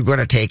 are you going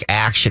to take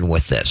action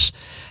with this?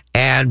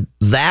 And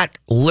that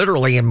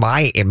literally in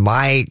my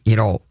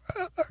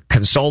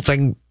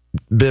consulting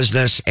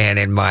business and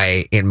in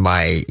my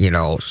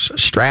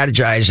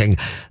strategizing,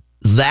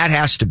 that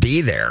has to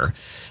be there.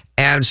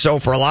 And so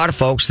for a lot of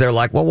folks, they're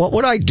like, well, what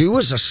would I do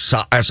as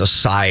a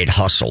side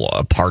hustle,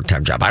 a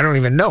part-time job? I don't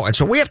even know. And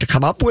so we have to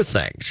come up with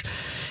things.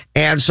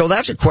 And so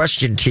that's a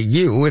question to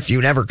you if you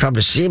never come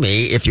to see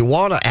me, if you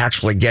want to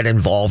actually get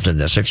involved in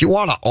this, if you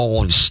want to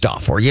own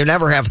stuff, or you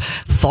never have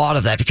thought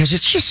of that because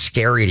it's just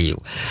scary to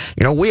you.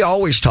 You know, we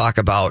always talk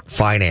about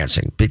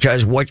financing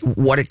because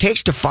what it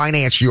takes to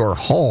finance your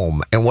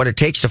home and what it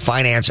takes to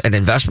finance an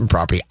investment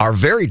property are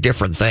very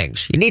different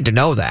things. You need to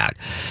know that.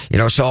 You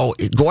know, so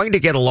going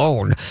to get a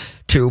loan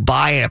to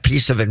buy a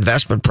piece of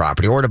investment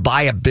property or to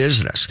buy a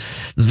business,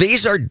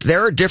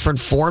 there are different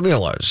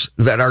formulas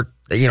that are,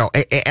 you know,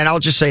 and I'll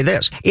just say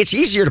this, it's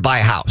easier to buy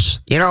a house.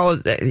 You know,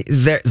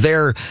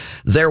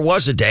 there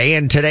was a day,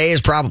 and today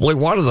is probably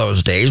one of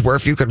those days where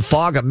if you can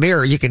fog a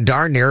mirror, you can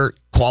darn near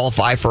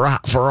qualify for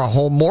a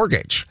home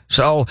mortgage.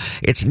 So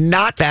it's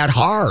not that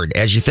hard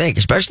as you think,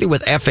 especially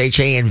with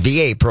FHA and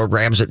VA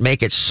programs that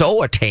make it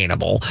so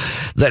attainable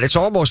that it's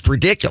almost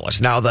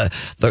ridiculous. Now,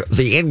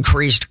 the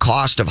increased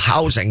cost of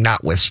housing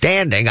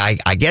notwithstanding,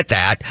 I get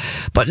that,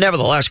 but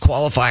nevertheless,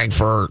 qualifying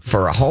for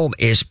a home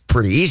is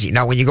pretty easy.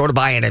 Now, when you go to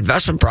buy an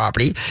investment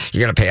property,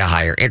 you're going to pay a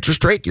higher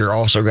interest rate. You're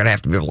also going to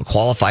have to be able to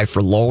qualify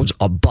for loans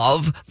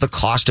above the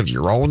cost of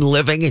your own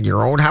living in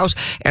your own house.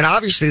 And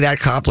obviously that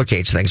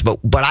complicates things, but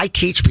I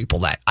teach people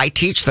that. I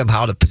teach them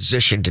how to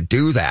position to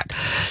do that.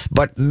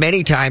 But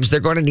many times they're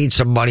going to need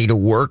some money to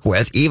work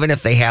with, even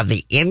if they have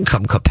the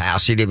income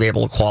capacity to be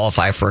able to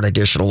qualify for an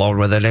additional loan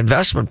with an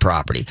investment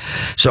property.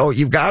 So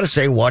you've got to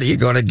say, what are you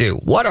going to do?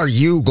 What are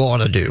you going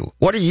to do?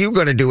 What are you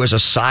going to do as a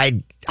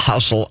side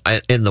hustle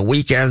in the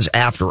weekends,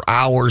 after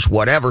hours,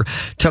 whatever,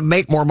 to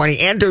make more money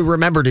and to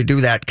remember to do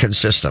that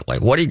consistently?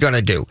 What are you going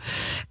to do?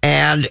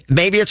 And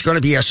maybe it's going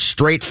to be a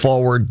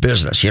straightforward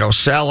business, you know,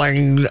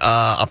 selling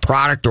a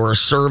product or a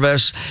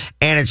service,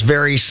 and it's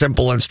very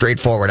simple and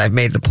straightforward. I've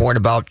made the point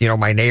about, you know,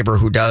 my neighbor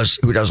who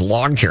does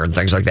lawn care and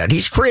things like that.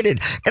 He's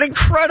created an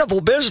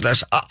incredible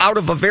business out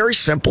of a very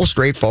simple,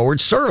 straightforward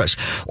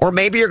service. Or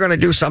maybe you're going to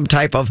do some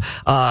type of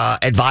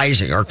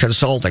advising or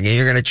consulting, and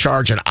you're going to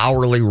charge an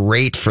hourly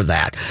rate for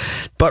that.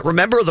 But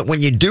remember that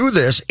when you do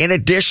this, in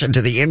addition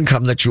to the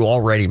income that you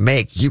already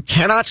make, you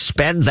cannot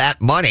spend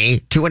that money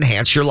to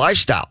enhance your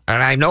lifestyle.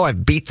 And I know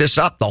I've beat this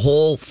up the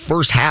whole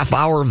first half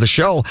hour of the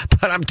show,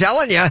 but I'm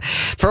telling you,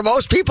 for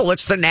most people,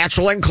 it's the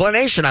natural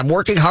inclination. I'm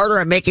working harder,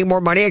 I'm making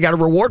more money, I got to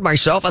reward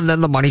myself, and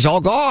then the money's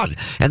all gone.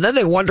 And then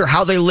they wonder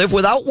how they live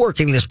without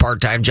working this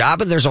part-time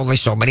job, and there's only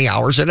so many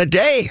hours in a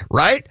day,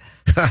 right?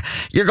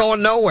 You're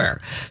going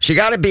nowhere. So you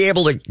got to be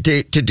able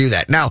to do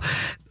that. Now,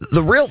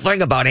 the real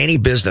thing about any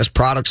business,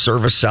 product,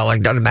 service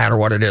selling, doesn't matter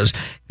what it is,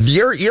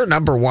 your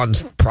number one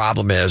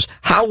problem is,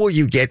 how will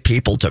you get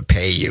people to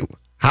pay you?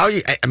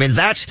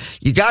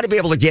 You got to be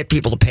able to get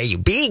people to pay you.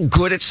 Being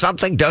good at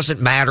something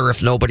doesn't matter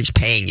if nobody's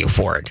paying you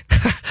for it.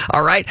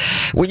 All right.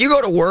 When you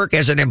go to work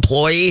as an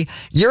employee,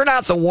 you're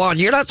not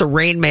the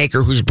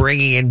rainmaker who's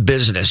bringing in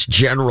business,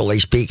 generally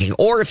speaking.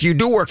 Or if you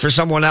do work for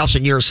someone else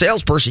and you're a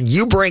salesperson,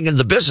 you bring in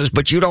the business,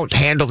 but you don't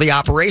handle the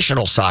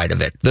operational side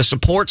of it, the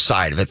support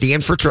side of it, the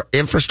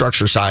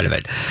infrastructure side of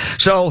it.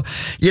 So,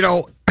 you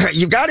know,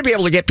 you've got to be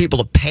able to get people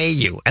to pay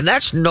you. And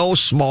that's no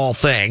small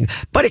thing,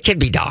 but it can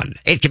be done.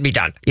 It can be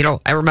done. You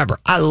know, I remember,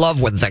 I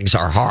love when things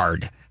are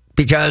hard,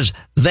 because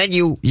then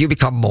you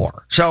become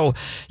more. So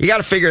you got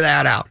to figure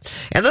that out.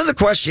 And then the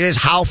question is,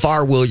 how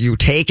far will you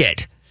take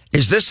it?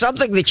 Is this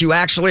something that you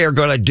actually are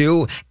going to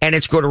do and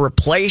it's going to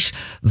replace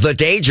the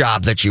day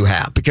job that you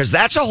have? Because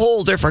that's a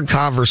whole different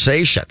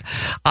conversation.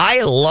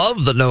 I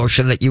love the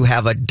notion that you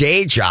have a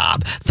day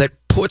job that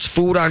puts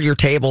food on your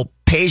table,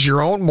 pays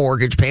your own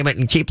mortgage payment,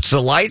 and keeps the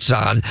lights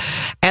on.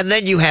 And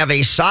then you have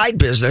a side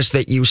business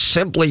that you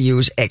simply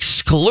use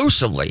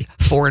exclusively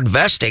for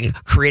investing,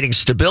 creating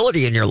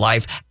stability in your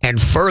life,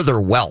 and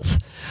further wealth.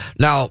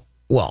 Now,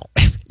 well,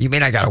 you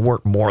mean I got to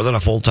work more than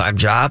a full-time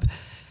job?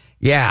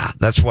 Yeah,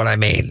 that's what I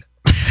mean.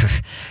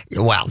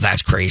 Wow,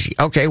 that's crazy.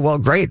 Okay, well,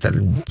 great.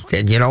 Then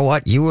you know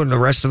what? You and the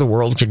rest of the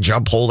world can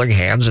jump holding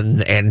hands, and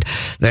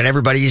then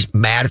everybody's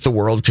mad at the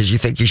world because you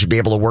think you should be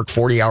able to work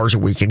 40 hours a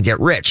week and get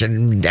rich,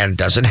 and it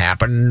doesn't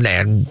happen.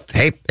 And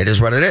hey, it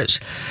is what it is.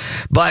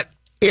 But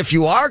if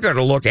you are going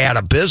to look at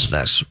a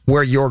business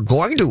where you're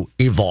going to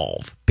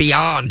evolve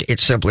beyond it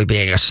simply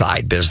being a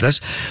side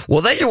business,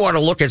 well, then you want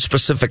to look at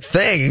specific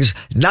things,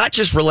 not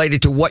just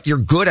related to what you're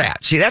good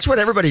at. See, that's what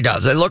everybody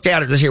does. They look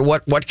at it and say,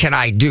 what can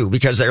I do?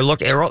 Because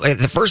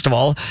first of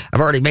all, I've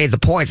already made the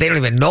point, they don't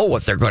even know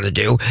what they're going to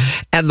do.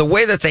 And the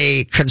way that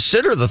they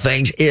consider the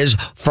things is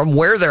from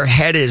where their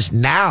head is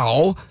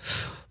now,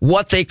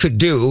 what they could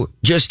do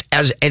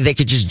and they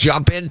could just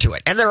jump into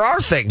it. And there are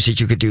things that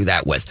you could do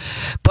that with.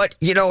 But,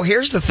 you know,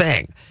 here's the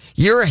thing.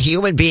 You're a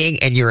human being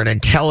and you're an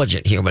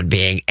intelligent human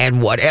being.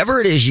 And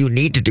whatever it is you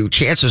need to do,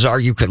 chances are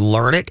you can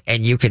learn it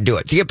and you can do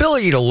it. The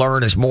ability to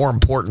learn is more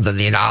important than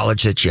the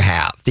knowledge that you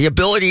have. The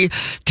ability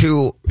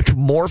to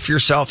morph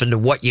yourself into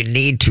what you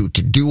need to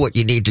do what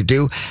you need to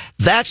do,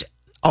 that's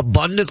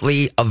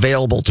abundantly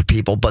available to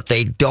people, but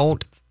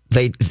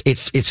it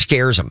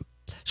scares them.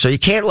 So you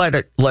can't let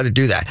it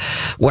do that.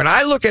 When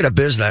I look at a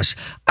business,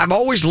 I'm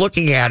always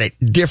looking at it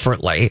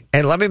differently.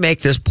 And let me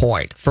make this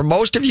point. For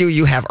most of you,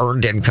 you have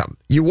earned income.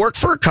 You work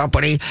for a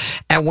company,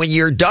 and when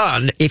you're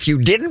done, if you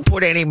didn't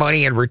put any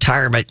money in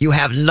retirement, you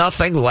have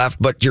nothing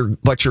left but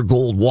your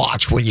gold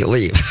watch when you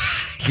leave.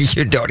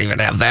 You don't even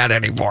have that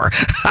anymore.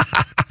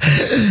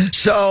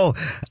 So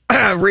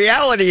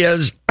reality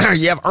is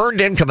you have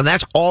earned income, and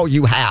that's all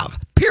you have,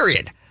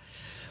 period.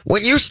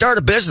 When you start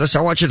a business,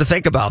 I want you to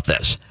think about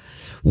this.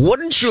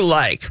 Wouldn't you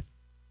like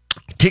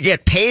to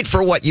get paid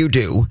for what you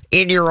do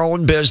in your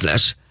own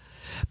business?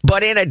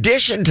 But in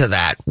addition to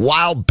that,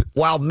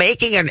 while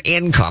making an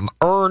income,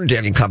 earned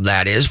income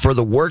that is, for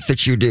the work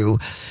that you do,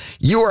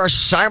 you are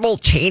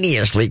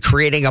simultaneously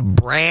creating a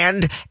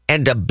brand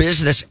and a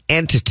business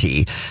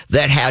entity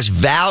that has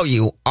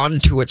value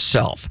unto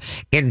itself.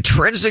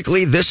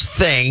 Intrinsically, this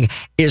thing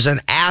is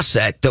an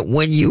asset that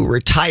when you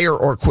retire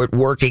or quit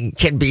working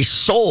can be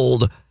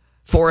sold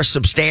for a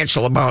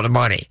substantial amount of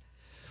money.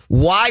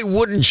 Why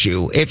wouldn't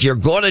you, if you're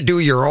going to do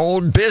your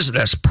own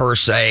business per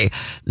se,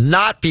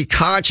 not be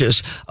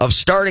conscious of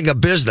starting a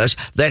business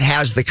that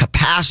has the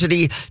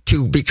capacity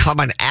to become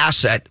an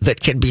asset that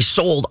can be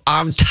sold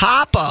on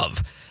top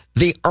of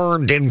the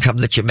earned income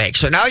that you make?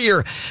 So now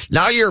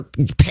you're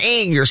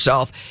paying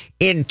yourself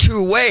in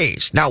two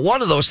ways. Now,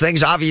 one of those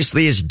things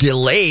obviously is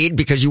delayed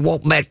because you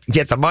won't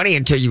get the money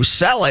until you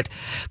sell it.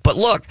 But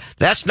look,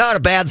 that's not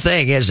a bad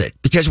thing, is it?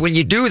 Because when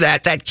you do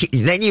that,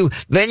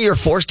 then you're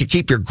forced to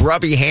keep your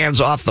grubby hands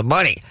off the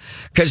money.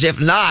 Because if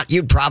not,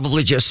 you'd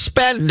probably just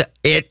spend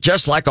it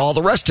just like all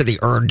the rest of the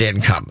earned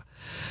income.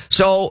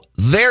 So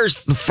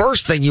there's the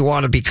first thing you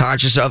want to be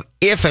conscious of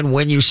if and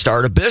when you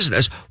start a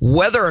business,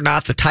 whether or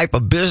not the type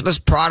of business,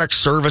 product,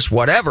 service,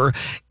 whatever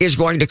is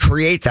going to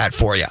create that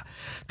for you.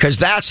 Because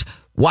that's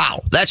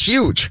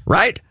huge,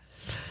 right?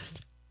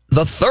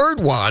 The third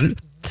one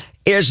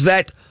is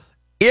that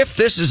if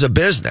this is a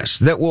business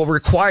that will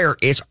require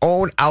its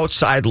own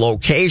outside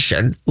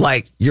location,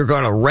 like you're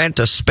going to rent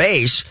a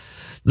space,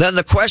 then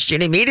the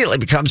question immediately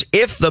becomes,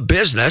 if the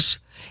business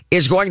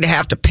is going to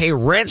have to pay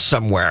rent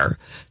somewhere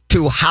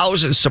to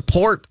house and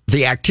support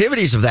the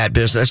activities of that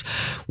business,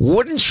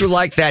 wouldn't you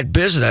like that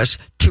business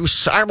to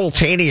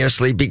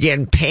simultaneously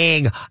begin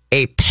paying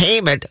a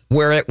payment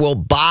where it will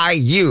buy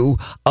you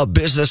a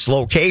business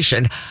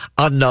location,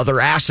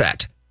 another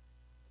asset?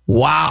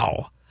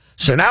 Wow.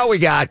 So now we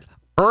got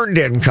earned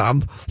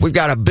income. We've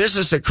got a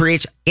business that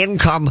creates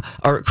income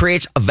or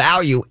creates a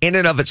value in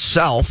and of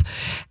itself.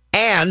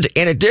 And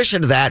in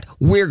addition to that,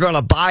 we're going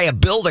to buy a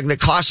building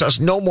that costs us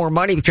no more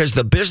money because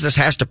the business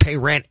has to pay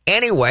rent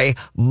anyway.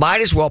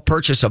 Might as well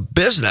purchase a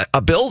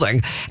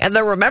building. And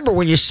then remember,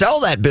 when you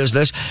sell that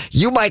business,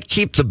 you might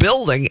keep the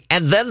building,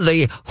 and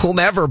then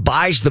whomever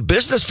buys the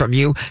business from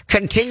you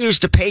continues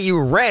to pay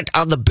you rent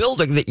on the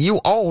building that you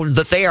own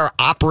that they are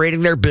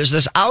operating their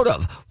business out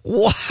of.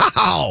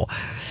 Wow.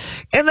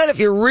 And then if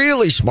you're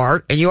really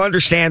smart and you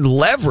understand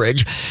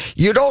leverage,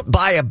 you don't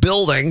buy a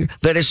building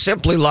that is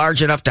simply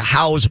large enough to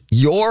house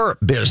your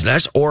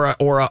business or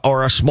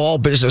a small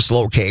business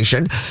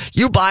location.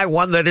 You buy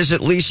one that is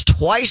at least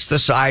twice the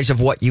size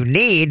of what you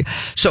need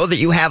so that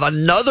you have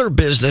another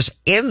business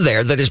in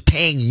there that is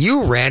paying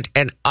you rent,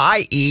 and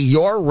i.e.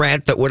 your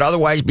rent that would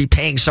otherwise be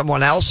paying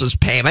someone else's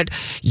payment.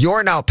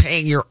 You're now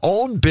paying your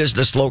own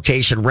business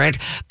location rent,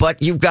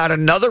 but you've got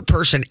another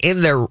person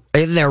in there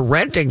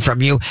renting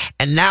from you,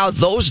 and now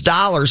those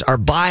dollars are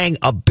buying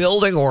a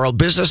building or a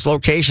business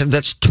location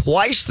that's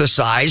twice the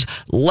size,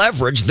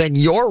 leverage, than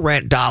your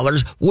rent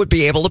dollars would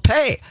be able to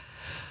pay.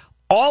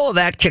 All of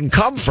that can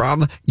come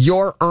from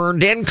your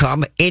earned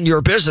income in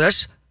your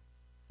business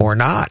or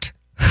not.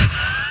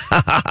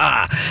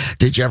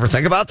 Did you ever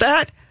think about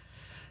that?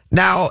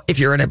 Now, if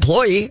you're an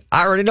employee,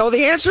 I already know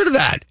the answer to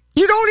that.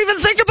 You don't even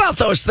think about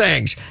those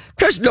things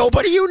because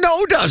nobody you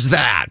know does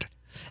that.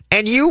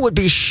 And you would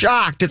be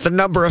shocked at the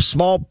number of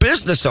small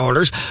business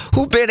owners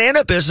who've been in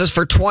a business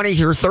for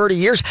 20 or 30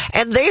 years,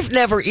 and they've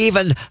never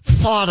even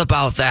thought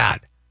about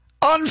that.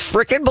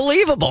 Unfreaking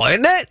believable,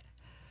 isn't it?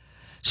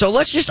 So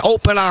let's just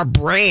open our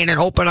brain and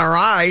open our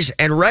eyes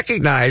and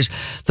recognize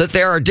that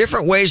there are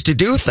different ways to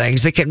do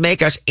things that can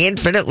make us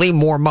infinitely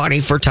more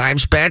money for time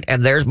spent.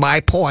 And there's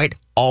my point.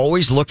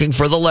 Always looking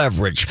for the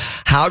leverage.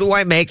 How do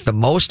I make the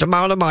most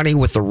amount of money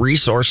with the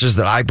resources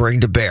that I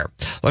bring to bear?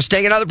 Let's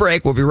take another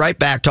break. We'll be right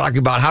back talking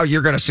about how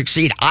you're going to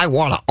succeed. I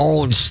want to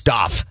own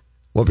stuff.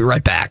 We'll be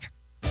right back.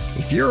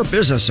 If you're a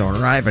business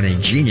owner, I have an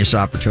ingenious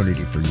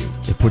opportunity for you.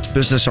 It puts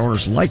business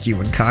owners like you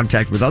in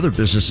contact with other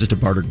businesses to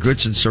barter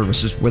goods and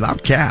services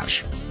without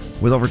cash.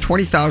 With over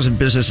 20,000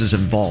 businesses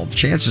involved,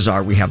 chances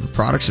are we have the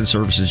products and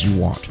services you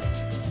want.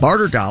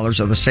 Barter dollars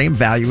are the same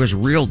value as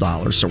real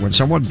dollars, so when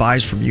someone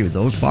buys from you,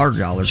 those barter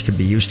dollars can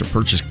be used to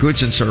purchase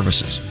goods and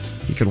services.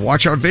 You can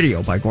watch our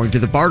video by going to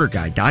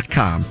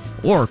thebarterguy.com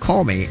or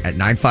call me at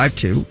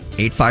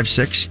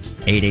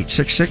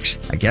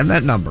 952-856-8866. Again,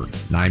 that number,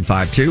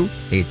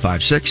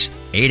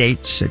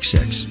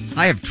 952-856-8866.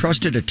 I have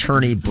trusted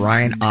attorney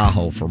Brian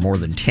Aho for more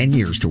than 10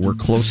 years to work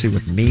closely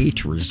with me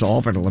to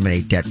resolve and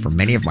eliminate debt for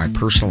many of my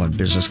personal and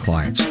business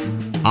clients.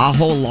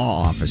 Aho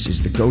Law Office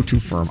is the go-to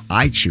firm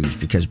I choose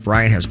because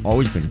Brian has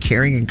always been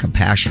caring and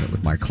compassionate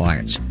with my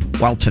clients,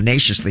 while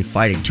tenaciously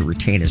fighting to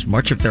retain as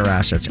much of their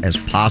assets as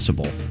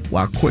possible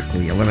while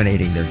quickly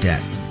eliminating their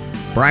debt.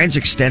 Brian's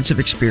extensive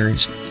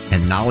experience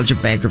and knowledge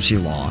of bankruptcy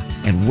law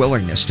and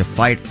willingness to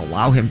fight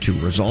allow him to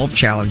resolve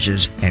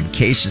challenges and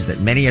cases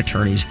that many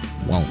attorneys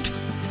won't.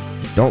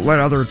 Don't let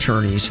other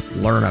attorneys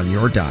learn on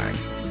your dime.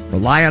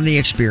 Rely on the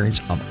experience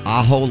of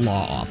Aho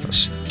Law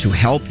Office to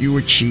help you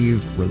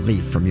achieve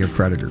relief from your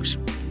creditors.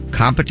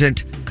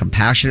 Competent,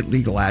 compassionate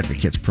legal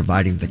advocates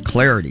providing the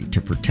clarity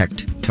to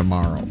protect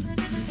tomorrow.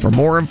 For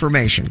more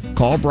information,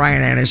 call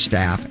Brian and his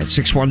staff at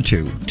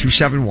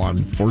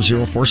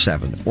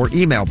 612-271-4047 or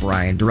email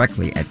Brian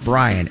directly at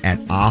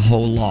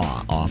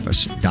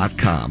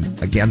brian@aholawoffice.com.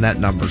 Again, that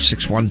number,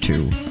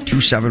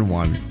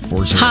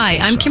 612-271-4047. Hi,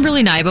 I'm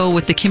Kimberly Nybo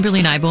with the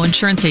Kimberly Nybo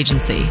Insurance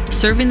Agency,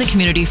 serving the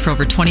community for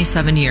over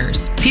 27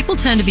 years. People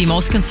tend to be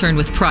most concerned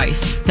with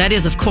price. That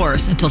is, of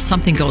course, until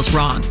something goes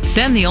wrong.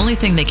 Then the only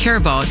thing they care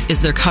about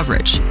is their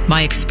coverage.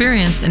 My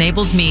experience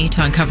enables me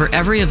to uncover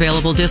every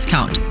available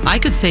discount. I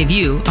could save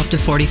you up to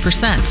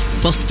 40%,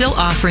 while still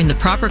offering the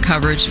proper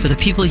coverage for the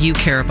people you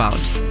care about.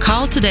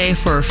 Call today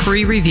for a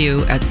free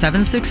review at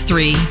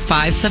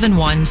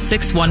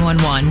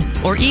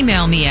 763-571-6111 or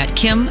email me at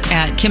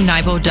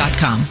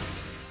kim@kimnybo.com.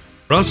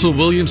 Russell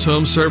Williams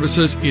Home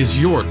Services is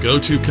your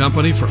go-to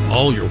company for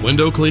all your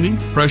window cleaning,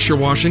 pressure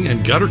washing,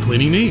 and gutter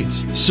cleaning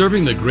needs.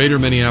 Serving the greater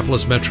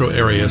Minneapolis metro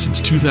area since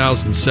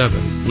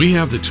 2007, we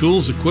have the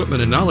tools,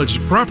 equipment, and knowledge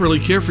to properly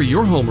care for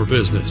your home or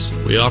business.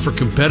 We offer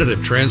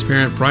competitive,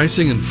 transparent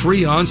pricing and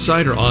free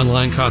on-site or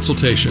online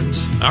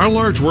consultations. Our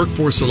large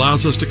workforce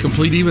allows us to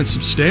complete even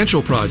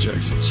substantial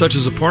projects, such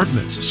as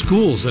apartments,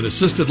 schools, and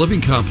assisted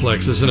living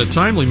complexes in a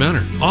timely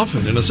manner,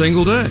 often in a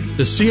single day.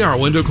 To see our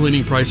window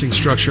cleaning pricing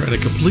structure and a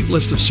complete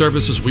list of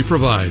services we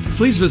provide,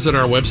 please visit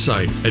our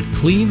website at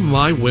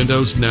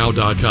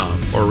cleanmywindowsnow.com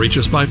or reach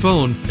us by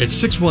phone at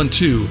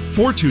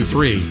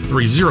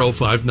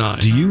 612-423-3059.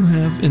 Do you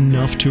have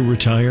enough to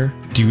retire?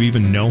 Do you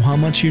even know how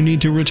much you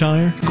need to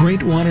retire?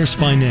 Great Waters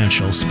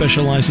Financial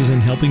specializes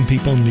in helping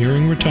people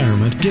nearing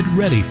retirement get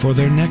ready for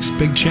their next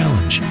big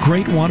challenge.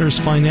 Great Waters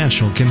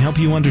Financial can help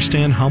you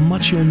understand how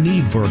much you'll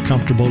need for a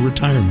comfortable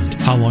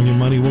retirement, how long your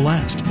money will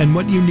last, and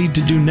what you need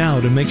to do now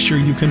to make sure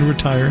you can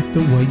retire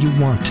the way you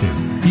want to.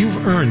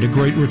 You've earned a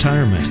great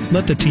retirement.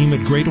 Let the team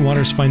at Great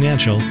Waters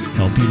Financial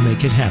help you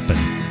make it happen.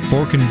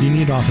 4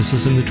 convenient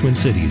offices in the Twin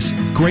Cities.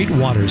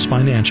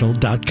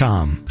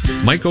 GreatWatersFinancial.com.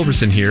 Mike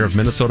Overson here of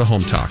Minnesota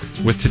Home Talk.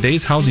 With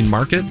today's housing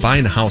market,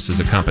 buying a house is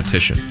a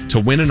competition. To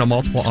win in a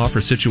multiple offer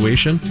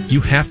situation,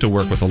 you have to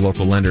work with a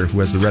local lender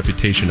who has the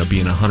reputation of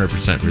being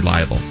 100%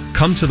 reliable.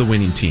 Come to the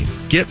winning team.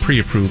 Get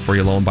pre-approved for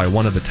your loan by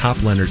one of the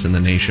top lenders in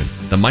the nation,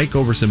 the Mike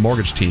Overson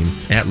Mortgage Team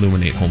at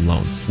Luminate Home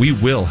Loans. We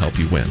will help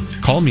you win.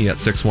 Call me at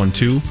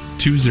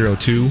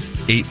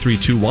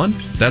 612-202-8321.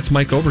 That's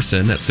Mike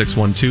Overson at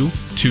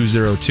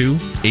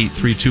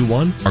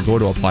 612-202-8321 or go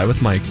to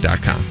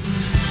applywithmike.com.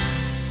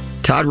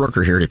 Todd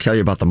Rooker here to tell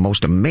you about the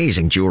most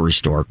amazing jewelry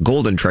store,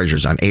 Golden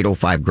Treasures on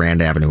 805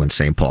 Grand Avenue in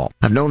St. Paul.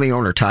 I've known the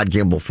owner, Todd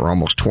Gimble, for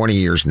almost 20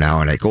 years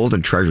now, and at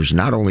Golden Treasures,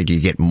 not only do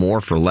you get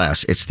more for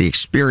less, it's the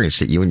experience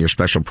that you and your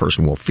special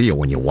person will feel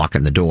when you walk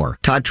in the door.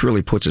 Todd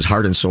truly puts his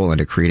heart and soul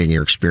into creating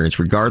your experience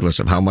regardless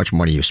of how much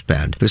money you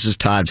spend. This is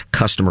Todd's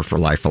customer for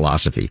life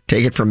philosophy.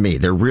 Take it from me,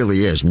 there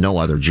really is no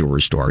other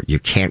jewelry store. You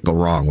can't go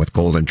wrong with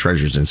Golden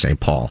Treasures in St.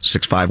 Paul.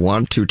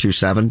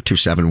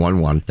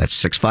 651-227-2711. That's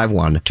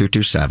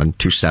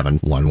 651-227-2711.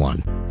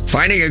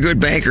 Finding a good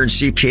banker and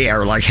CPA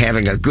are like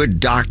having a good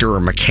doctor or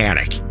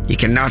mechanic. You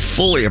cannot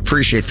fully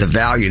appreciate the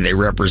value they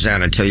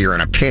represent until you're in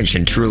a pinch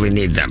and truly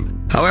need them.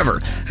 However,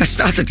 that's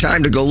not the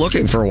time to go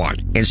looking for one.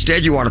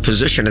 Instead, you want to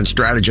position and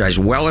strategize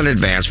well in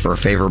advance for a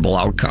favorable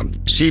outcome.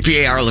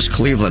 CPA Arliss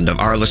Cleveland of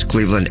Arliss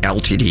Cleveland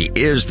LTD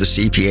is the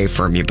CPA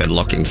firm you've been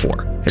looking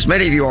for. As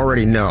many of you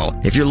already know,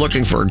 if you're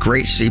looking for a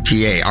great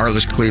CPA,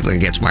 Arliss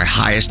Cleveland gets my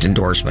highest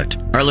endorsement.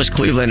 Arliss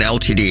Cleveland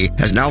LTD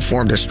has now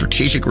formed a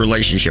strategic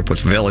relationship with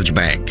Village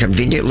Bank,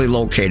 conveniently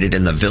located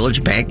in the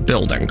Village Bank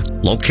building,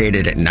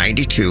 located at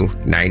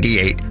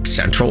 9298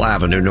 Central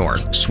Avenue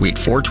North, Suite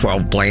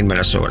 412, Blaine,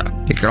 Minnesota.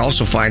 You can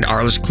also find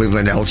Arliss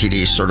Cleveland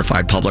LTD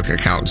certified public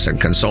accountants and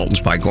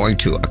consultants by going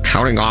to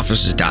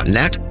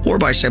accountingoffices.net or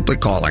by simply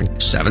calling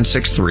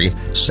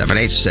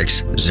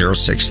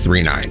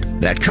 763-786-0639.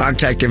 That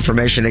contact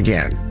information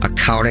again,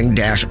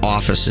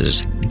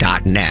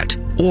 accounting-offices.net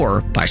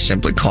or by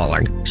simply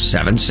calling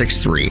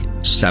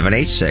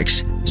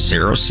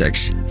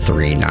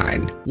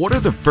 763-786-0639. What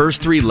are the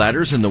first three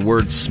letters in the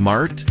word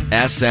SMART?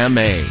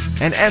 SMA.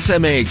 And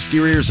SMA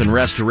Exteriors and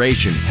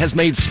Restoration has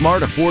made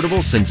smart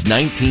affordable since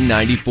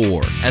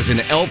 1994. As an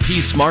LP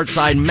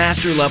SmartSide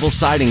Master Level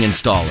Siding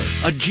Installer,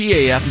 a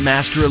GAF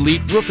Master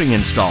Elite Roofing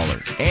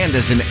Installer, and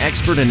as an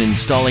expert in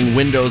installing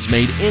windows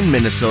made in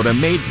Minnesota,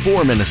 made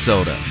for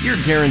Minnesota, you're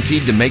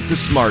guaranteed to make the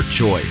smart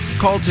choice.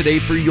 Call today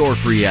for your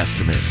free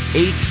estimate.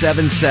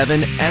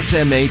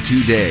 877-SMA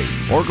today,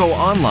 or go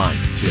online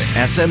to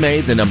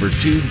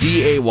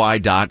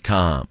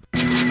SMA2DAY.com.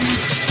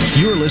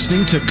 You're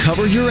listening to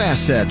Cover Your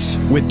Assets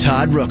with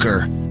Todd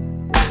Rooker.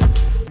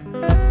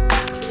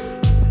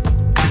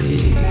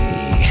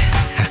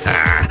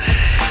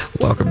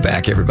 Welcome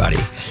back, everybody.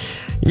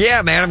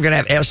 Yeah, man, I'm going to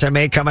have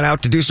SMA coming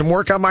out to do some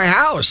work on my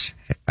house.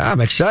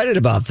 I'm excited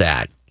about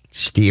that.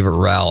 Steve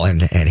Arell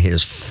and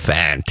his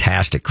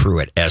fantastic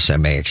crew at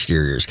SMA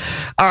Exteriors.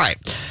 All right.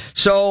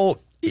 So,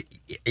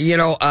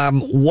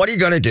 what are you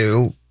going to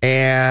do?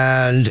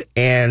 And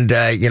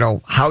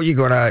how are you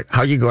going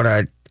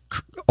to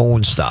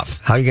own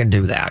stuff? How are you going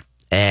to do that?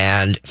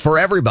 And for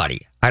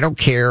everybody, I don't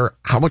care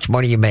how much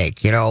money you make.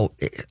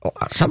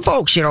 Some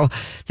folks,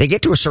 they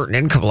get to a certain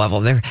income level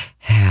and they're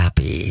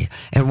happy.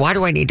 And why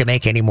do I need to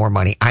make any more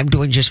money? I'm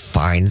doing just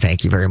fine.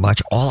 Thank you very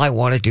much. All I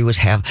want to do is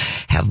have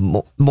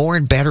more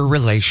and better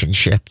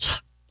relationships.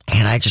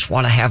 And I just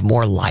want to have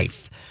more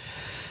life.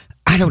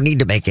 I don't need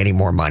to make any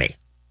more money.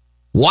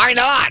 Why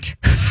not?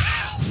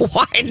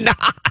 Why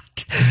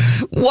not?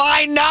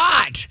 Why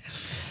not?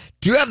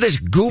 Do you have this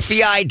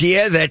goofy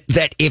idea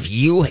that if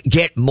you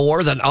get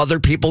more than other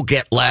people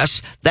get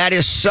less? That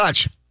is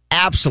such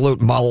absolute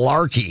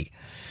malarkey.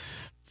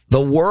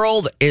 The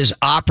world is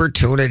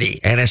opportunity,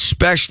 and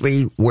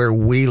especially where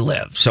we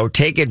live. So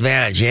take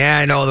advantage. Yeah,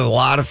 I know there's a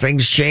lot of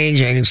things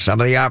changing.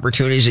 Some of the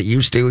opportunities that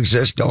used to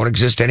exist don't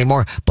exist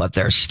anymore, but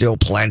there's still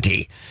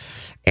plenty.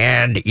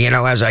 And,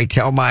 as I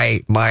tell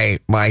my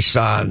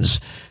sons,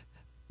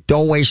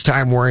 don't waste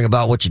time worrying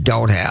about what you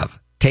don't have.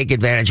 Take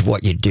advantage of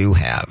what you do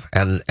have.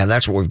 And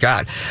that's what we've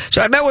got. So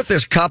I met with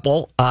this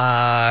couple,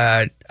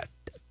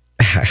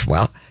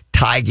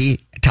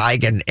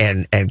 Tig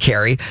and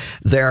Carrie,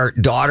 their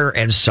daughter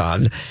and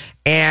son,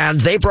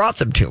 and they brought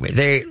them to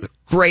me.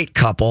 Great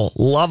couple,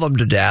 love them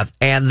to death.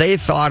 And they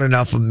thought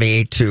enough of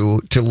me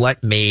to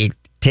let me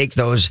take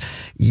those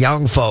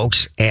young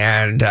folks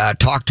and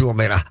talk to them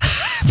in a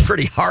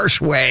pretty harsh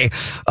way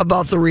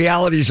about the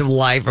realities of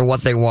life and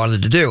what they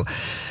wanted to do.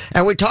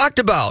 And we talked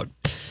about,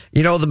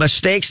 the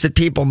mistakes that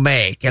people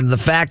make and the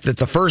fact that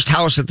the first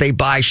house that they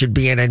buy should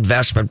be an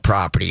investment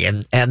property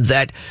and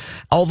that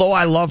although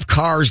I love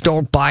cars,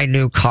 don't buy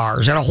new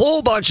cars and a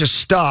whole bunch of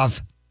stuff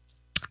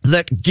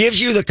that gives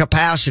you the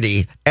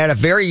capacity at a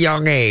very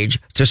young age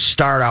to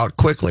start out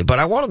quickly. But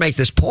I want to make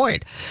this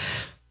point.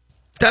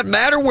 Doesn't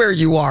matter where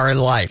you are in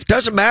life.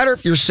 Doesn't matter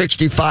if you're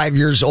 65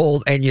 years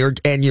old and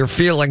you're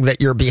feeling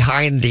that you're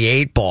behind the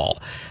eight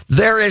ball.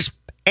 There is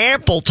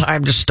ample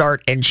time to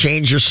start and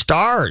change your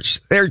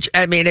stars.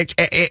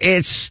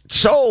 It's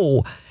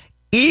so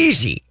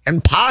easy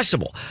and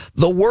possible.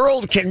 The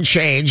world can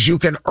change. You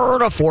can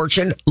earn a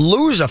fortune,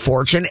 lose a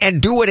fortune,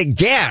 and do it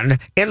again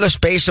in the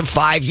space of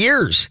 5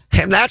 years.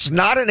 And that's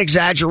not an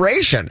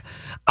exaggeration.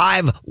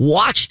 I've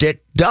watched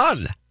it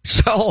done.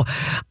 So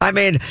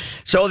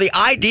the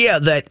idea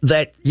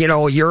that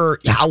you're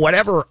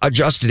whatever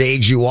adjusted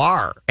age you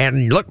are,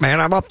 and look,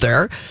 man, I'm up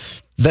there.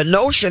 The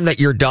notion that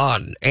you're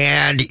done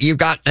and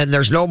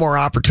there's no more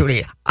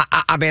opportunity.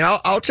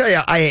 I'll tell you,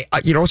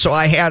 so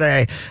I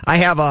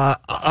have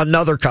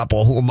another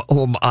couple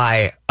whom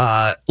I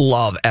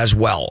love as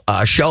well,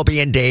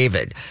 Shelby and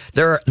David.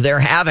 They're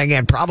having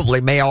and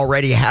probably may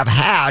already have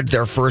had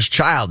their first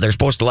child. They're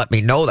supposed to let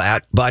me know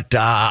that, but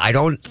I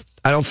don't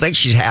think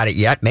she's had it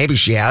yet. Maybe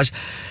she has,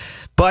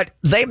 but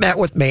they met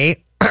with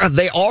me.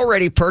 They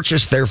already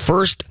purchased their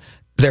first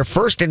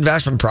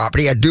investment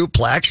property, a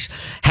duplex,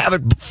 have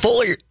it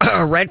fully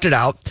rented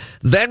out,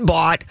 then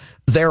bought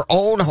their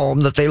own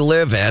home that they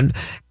live in.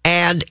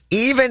 And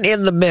even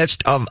in the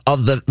midst of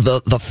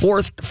the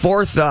fourth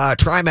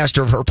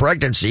trimester of her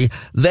pregnancy,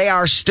 they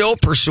are still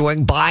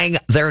pursuing buying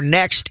their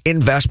next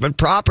investment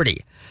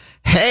property.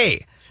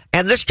 Hey,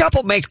 and this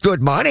couple makes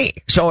good money.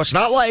 So it's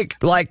not like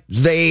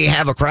they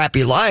have a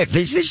crappy life.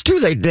 These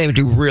two, they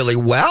do really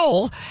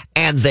well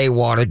and they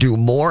want to do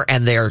more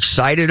and they're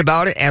excited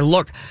about it. And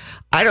look,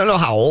 I don't know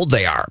how old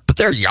they are, but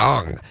they're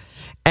young.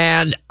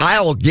 And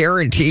I'll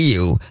guarantee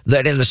you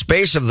that in the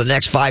space of the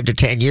next 5 to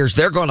 10 years,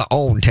 they're going to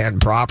own 10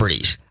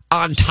 properties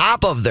on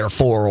top of their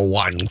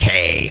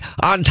 401k,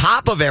 on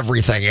top of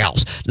everything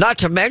else. Not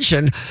to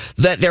mention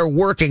that they're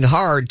working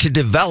hard to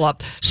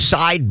develop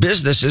side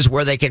businesses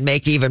where they can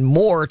make even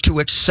more to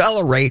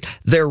accelerate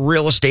their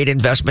real estate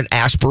investment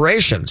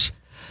aspirations.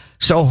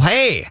 So,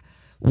 hey,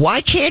 why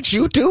can't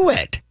you do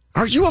it?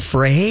 Are you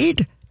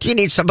afraid? Do you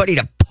need somebody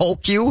to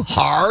poke you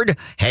hard?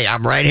 Hey,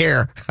 I'm right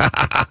here.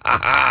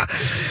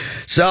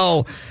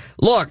 So,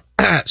 look,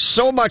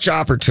 so much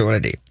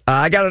opportunity.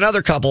 I got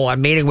another couple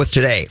I'm meeting with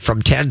today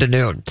from 10 to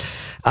noon.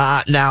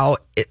 Now,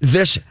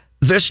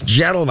 this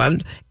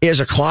gentleman is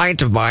a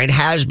client of mine,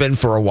 has been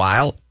for a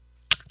while.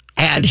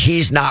 And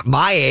he's not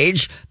my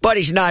age, but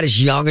he's not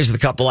as young as the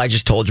couple I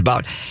just told you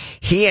about.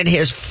 He and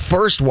his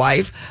first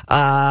wife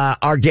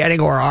are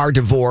getting or are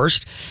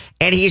divorced,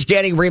 and he's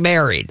getting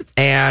remarried.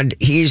 And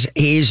he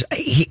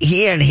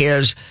and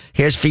his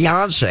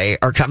fiance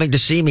are coming to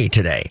see me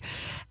today.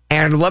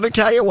 And let me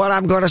tell you what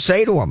I'm going to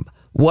say to him.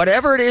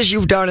 Whatever it is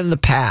you've done in the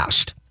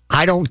past,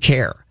 I don't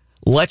care.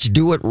 Let's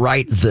do it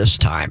right this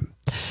time.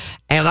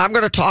 And I'm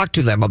going to talk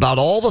to them about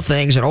all the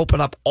things and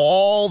open up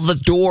all the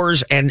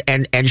doors and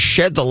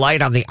shed the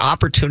light on the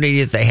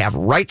opportunity that they have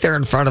right there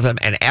in front of them.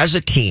 And as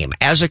a team,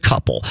 as a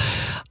couple,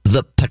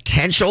 the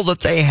potential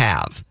that they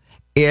have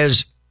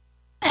is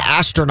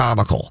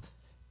astronomical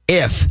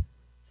if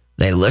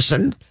they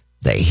listen,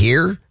 they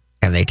hear,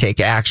 and they take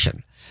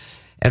action.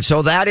 And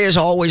so that is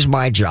always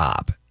my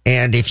job.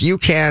 And if you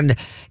can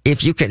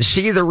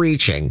see the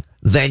reaching,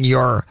 then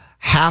you're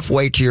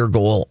halfway to your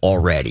goal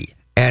already.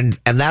 And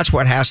that's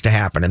what has to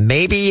happen. And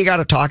maybe you got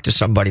to talk to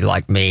somebody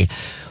like me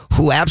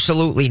who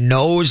absolutely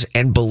knows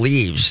and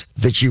believes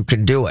that you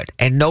can do it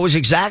and knows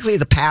exactly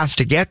the path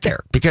to get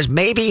there, because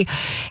maybe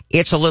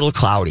it's a little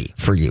cloudy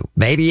for you.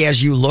 Maybe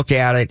as you look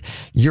at it,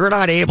 you're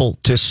not able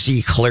to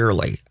see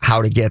clearly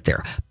how to get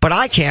there, but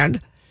I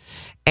can.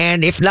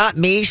 And if not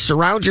me,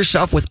 surround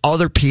yourself with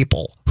other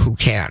people who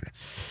can,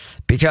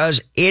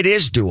 because it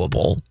is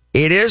doable.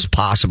 It is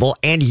possible,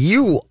 and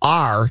you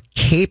are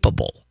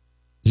capable.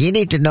 You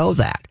need to know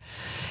that.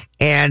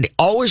 And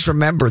always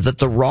remember that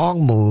the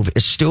wrong move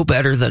is still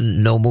better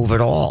than no move at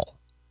all.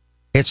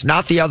 It's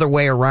not the other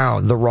way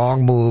around. The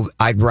wrong move,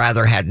 I'd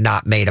rather had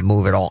not made a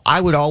move at all. I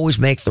would always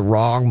make the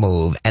wrong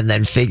move and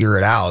then figure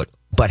it out,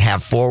 but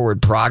have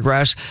forward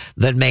progress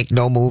than make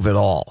no move at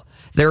all.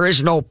 There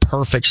is no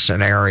perfect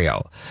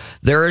scenario.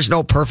 There is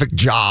no perfect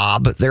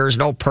job. There is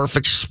no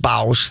perfect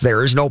spouse.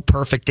 There is no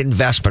perfect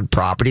investment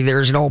property.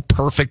 There is no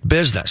perfect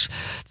business.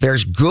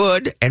 There's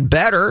good and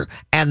better,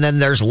 and then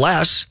there's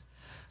less,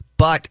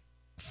 but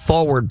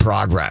forward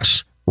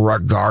progress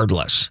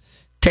regardless.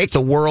 Take the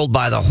world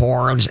by the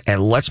horns and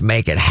let's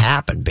make it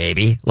happen,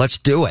 baby. Let's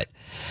do it.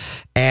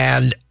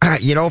 And,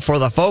 for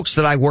the folks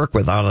that I work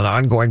with on an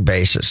ongoing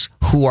basis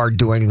who are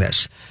doing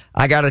this,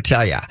 I got to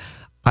tell you,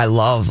 I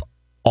love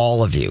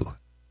all of you.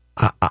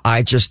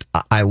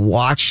 I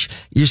watch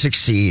you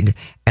succeed,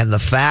 and the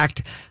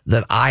fact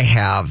that I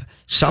have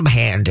some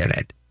hand in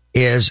it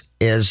is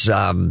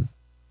I'm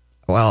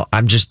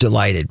just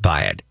delighted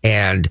by it.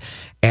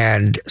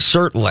 And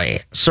certainly,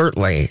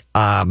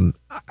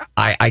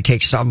 I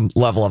take some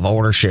level of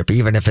ownership,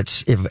 even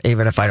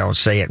if I don't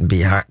say it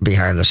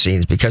behind the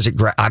scenes, because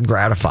I'm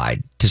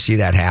gratified to see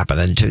that happen,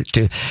 and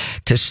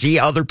to see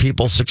other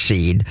people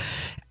succeed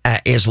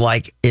is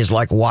like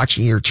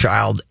watching your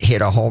child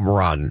hit a home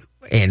run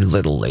in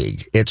Little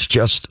League. It's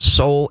just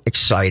so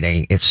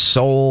exciting. It's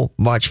so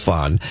much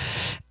fun.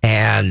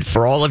 And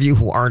for all of you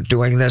who aren't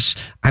doing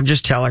this, I'm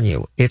just telling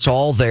you, it's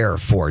all there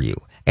for you.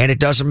 And it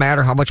doesn't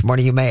matter how much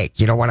money you make.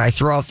 When I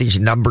throw out these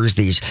numbers,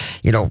 these,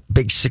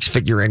 big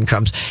 6-figure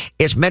incomes,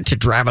 it's meant to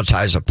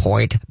dramatize a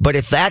point. But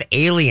if that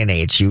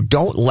alienates you,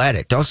 don't let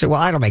it. Don't say,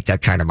 well, I don't make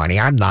that kind of money.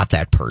 I'm not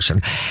that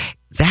person.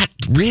 That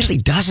really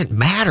doesn't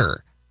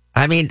matter.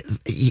 I mean,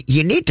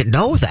 you need to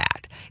know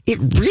that. It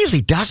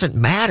really doesn't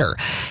matter.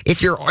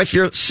 If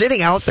you're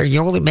sitting out there, you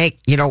only make,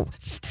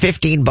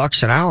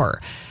 $15 an hour.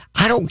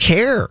 I don't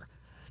care.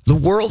 The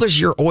world is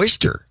your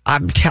oyster.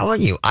 I'm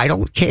telling you, I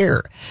don't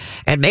care.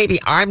 And maybe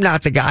I'm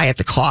not the guy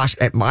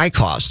at my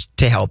cost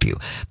to help you.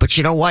 But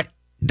you know what?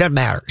 Doesn't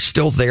matter.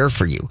 Still there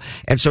for you.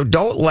 And so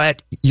don't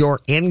let your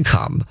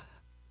income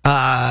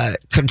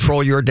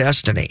control your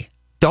destiny.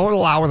 Don't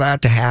allow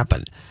that to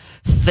happen.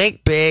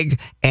 Think big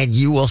and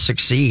you will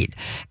succeed.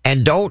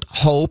 And don't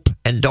hope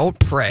and don't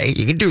pray.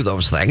 You can do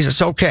those things.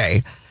 It's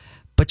okay.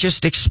 But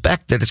just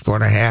expect that it's going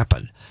to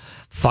happen.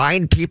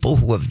 Find people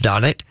who have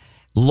done it.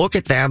 Look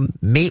at them,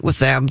 meet with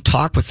them,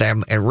 talk with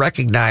them, and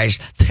recognize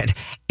that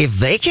if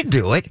they can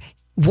do it,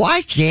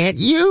 why can't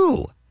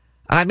you?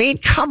 I mean,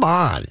 come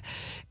on.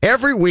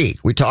 Every week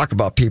we talk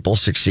about people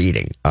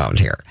succeeding out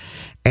here.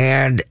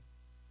 And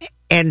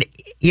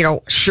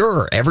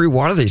sure, every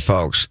one of these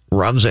folks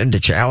runs into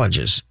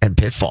challenges and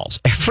pitfalls.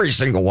 Every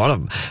single one of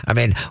them. I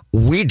mean,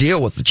 we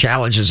deal with the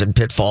challenges and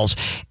pitfalls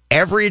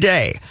every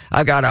day.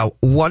 I've got a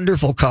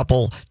wonderful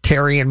couple,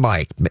 Terry and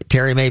Mike.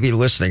 Terry may be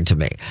listening to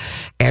me.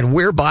 And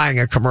we're buying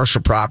a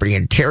commercial property,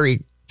 and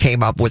Terry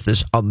came up with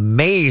this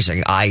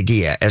amazing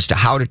idea as to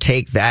how to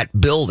take that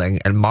building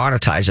and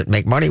monetize it and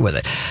make money with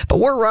it. But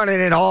we're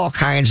running into all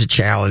kinds of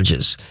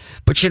challenges.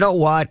 But you know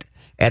what?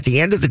 At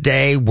the end of the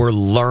day, we're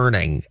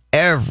learning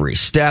every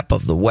step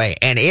of the way.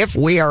 And if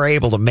we are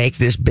able to make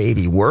this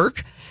baby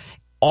work,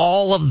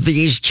 all of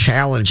these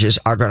challenges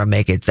are going to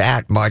make it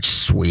that much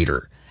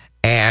sweeter.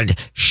 And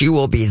she and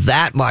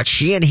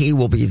he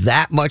will be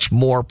that much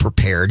more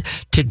prepared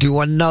to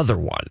do another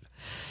one.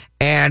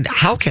 And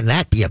how can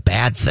that be a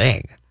bad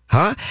thing?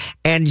 Huh?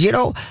 And,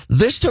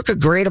 this took a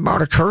great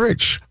amount of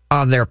courage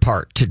on their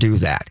part to do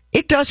that.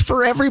 It does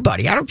for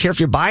everybody. I don't care if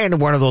you're buying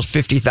one of those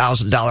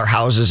 $50,000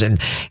 houses in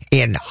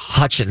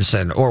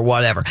Hutchinson or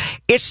whatever.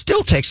 It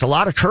still takes a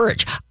lot of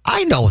courage.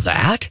 I know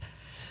that.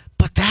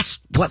 But that's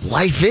what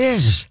life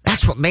is.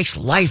 That's what makes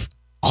life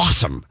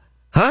awesome.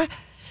 Huh?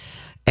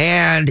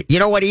 And you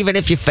know what? Even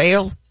if you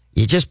fail,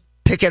 you just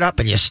pick it up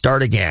and you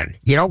start again.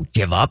 You don't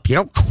give up. You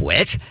don't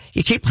quit.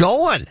 You keep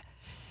going.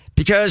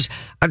 Because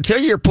until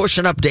you're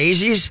pushing up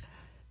daisies,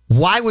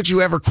 why would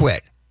you ever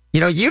quit?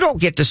 You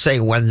don't get to say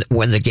when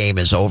the game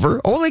is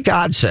over. Only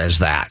God says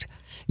that.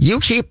 You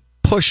keep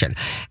pushing.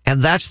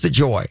 And that's the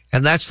joy.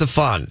 And that's the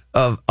fun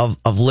of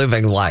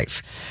living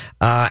life.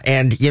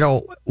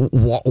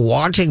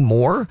 Wanting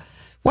more.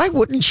 Why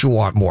wouldn't you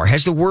want more?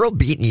 Has the world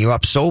beaten you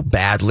up so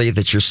badly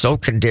that you're so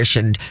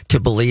conditioned to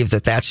believe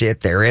that that's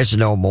it? There is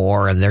no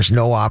more and there's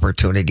no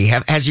opportunity.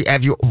 Has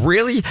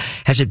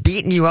it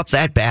beaten you up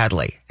that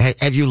badly?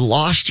 Have you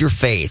lost your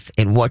faith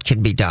in what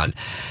can be done?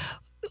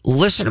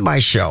 Listen to my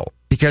show,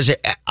 because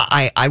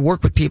I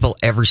work with people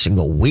every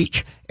single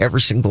week,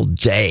 every single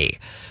day,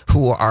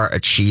 who are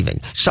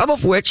achieving. Some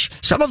of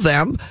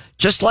them,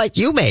 just like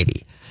you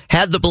maybe,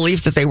 had the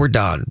belief that they were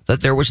done, that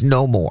there was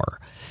no more.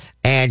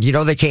 And,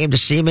 they came to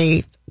see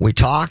me, we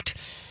talked,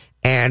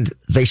 and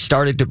they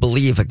started to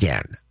believe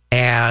again.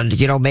 And,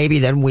 maybe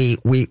then we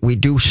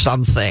do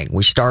something.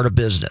 We start a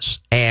business.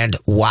 And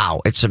wow,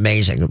 it's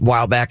amazing. A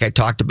while back, I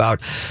talked about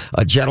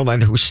a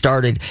gentleman who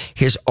started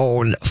his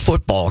own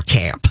football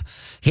camp.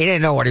 He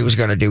didn't know what he was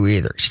going to do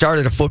either. He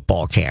started a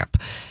football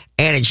camp.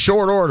 And in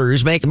short order, he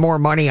was making more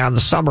money on the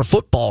summer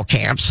football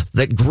camps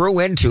that grew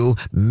into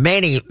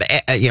many,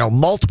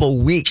 multiple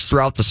weeks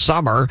throughout the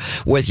summer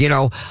with,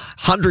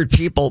 100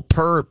 people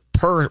per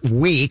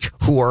week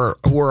who are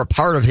a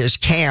part of his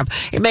camp.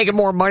 He's making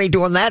more money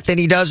doing that than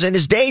he does in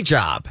his day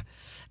job.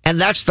 And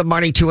that's the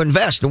money to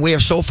invest. And we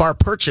have so far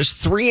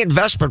purchased 3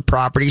 investment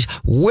properties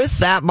with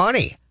that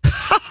money.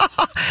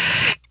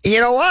 You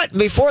know what?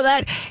 Before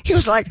that, he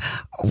was like,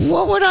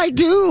 what would I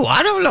do?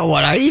 I don't know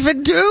what I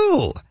even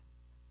do.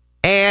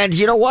 And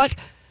you know what?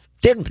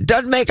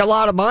 Doesn't make a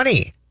lot of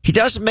money. He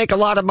doesn't make a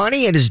lot of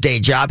money in his day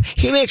job.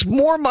 He makes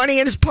more money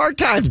in his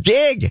part-time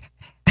gig.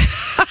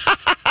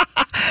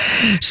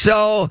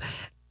 So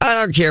I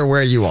don't care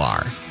where you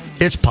are.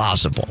 It's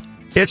possible.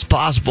 It's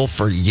possible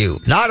for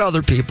you, not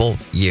other people,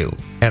 you.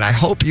 And I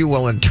hope you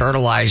will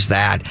internalize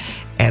that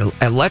and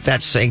let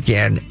that sink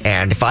in.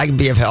 And if I can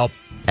be of help,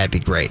 that'd be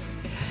great.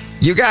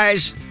 You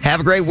guys have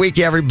a great week,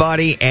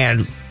 everybody,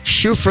 and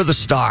shoot for the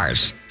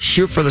stars.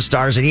 Shoot for the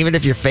stars. And even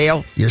if you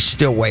fail, you're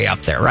still way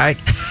up there, right?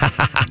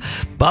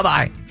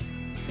 Bye-bye.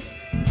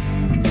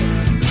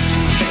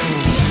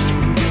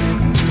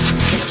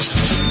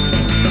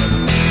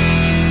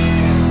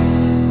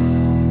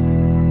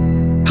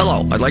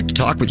 Hello, I'd like to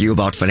talk with you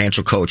about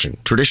financial coaching.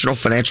 Traditional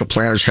financial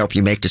planners help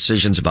you make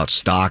decisions about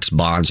stocks,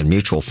 bonds, and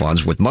mutual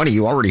funds with money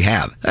you already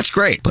have. That's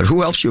great, but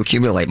who helps you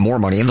accumulate more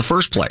money in the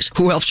first place?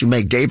 Who helps you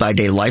make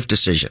day-by-day life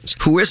decisions?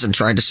 Who isn't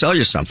trying to sell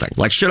you something?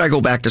 Like, should I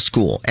go back to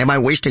school? Am I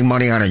wasting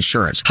money on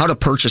insurance? How to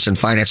purchase and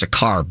finance a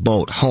car,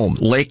 boat, home,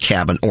 lake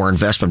cabin, or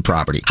investment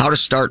property? How to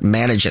start,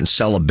 manage, and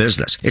sell a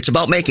business? It's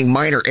about making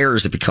minor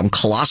errors that become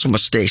colossal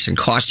mistakes and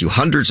cost you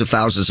hundreds of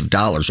thousands of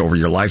dollars over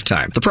your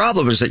lifetime. The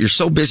problem is that you're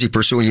so busy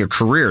pursuing your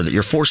career that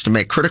you're forced to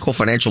make critical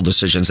financial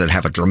decisions that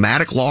have a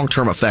dramatic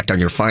long-term effect on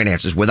your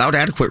finances without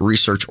adequate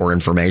research or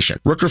information.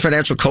 Rooker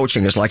Financial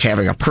Coaching is like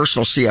having a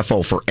personal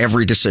CFO for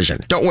every decision.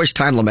 Don't waste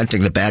time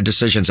lamenting the bad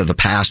decisions of the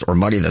past or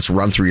money that's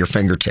run through your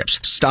fingertips.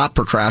 Stop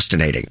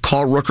procrastinating.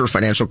 Call Rooker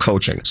Financial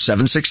Coaching,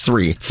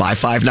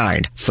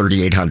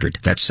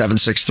 763-559-3800. That's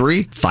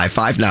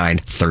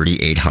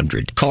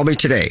 763-559-3800. Call me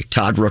today,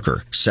 Todd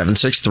Rooker,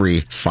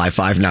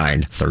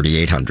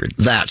 763-559-3800.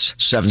 That's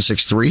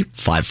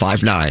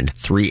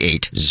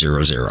 763-559-3800.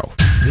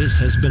 This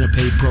has been a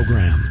paid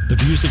program. The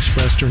views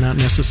expressed are not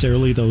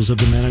necessarily those of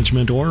the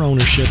management or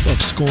ownership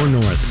of Score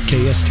North,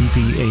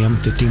 KSTP AM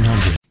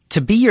 1500.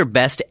 To be your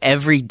best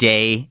every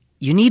day,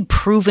 you need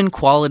proven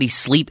quality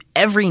sleep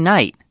every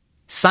night.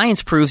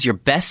 Science proves your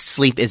best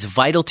sleep is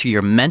vital to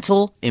your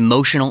mental,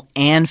 emotional,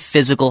 and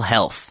physical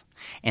health.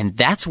 And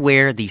that's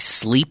where the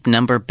Sleep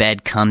Number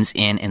bed comes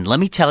in. And let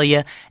me tell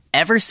you,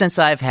 ever since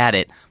I've had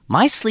it,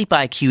 my sleep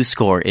IQ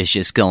score is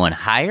just going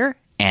higher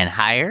and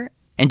higher.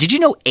 And did you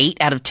know 8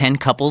 out of 10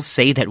 couples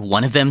say that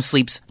one of them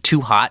sleeps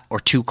too hot or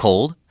too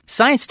cold?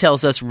 Science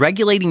tells us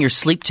regulating your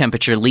sleep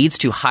temperature leads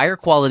to higher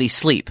quality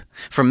sleep.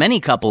 For many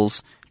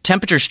couples,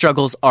 temperature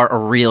struggles are a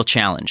real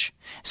challenge.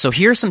 So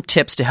here are some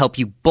tips to help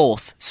you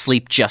both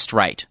sleep just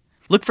right.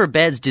 Look for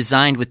beds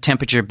designed with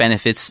temperature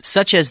benefits,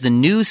 such as the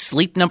new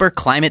Sleep Number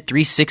Climate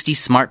 360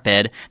 smart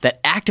bed that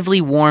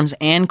actively warms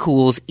and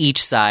cools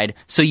each side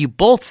so you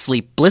both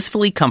sleep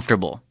blissfully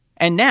comfortable.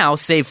 And now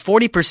save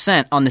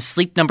 40% on the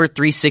Sleep Number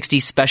 360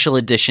 Special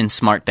Edition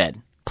smart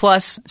bed,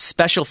 plus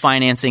special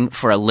financing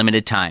for a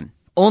limited time.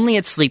 Only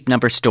at Sleep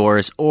Number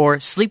stores or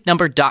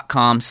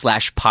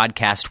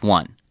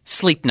sleepnumber.com/podcast1.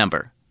 Sleep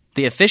Number,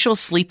 the official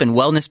sleep and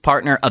wellness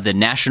partner of the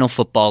National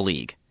Football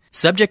League.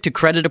 Subject to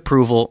credit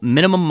approval,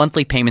 minimum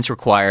monthly payments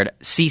required.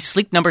 See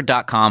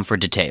sleepnumber.com for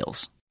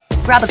details.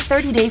 Grab a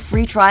 30-day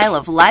free trial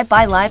of Live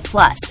by Live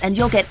Plus, and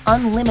you'll get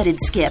unlimited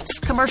skips,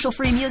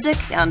 commercial-free music,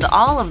 and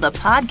all of the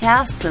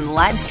podcasts and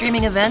live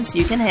streaming events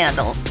you can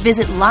handle.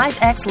 Visit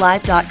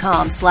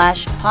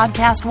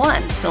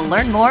livexlive.com/podcast1 to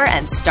learn more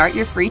and start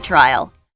your free trial.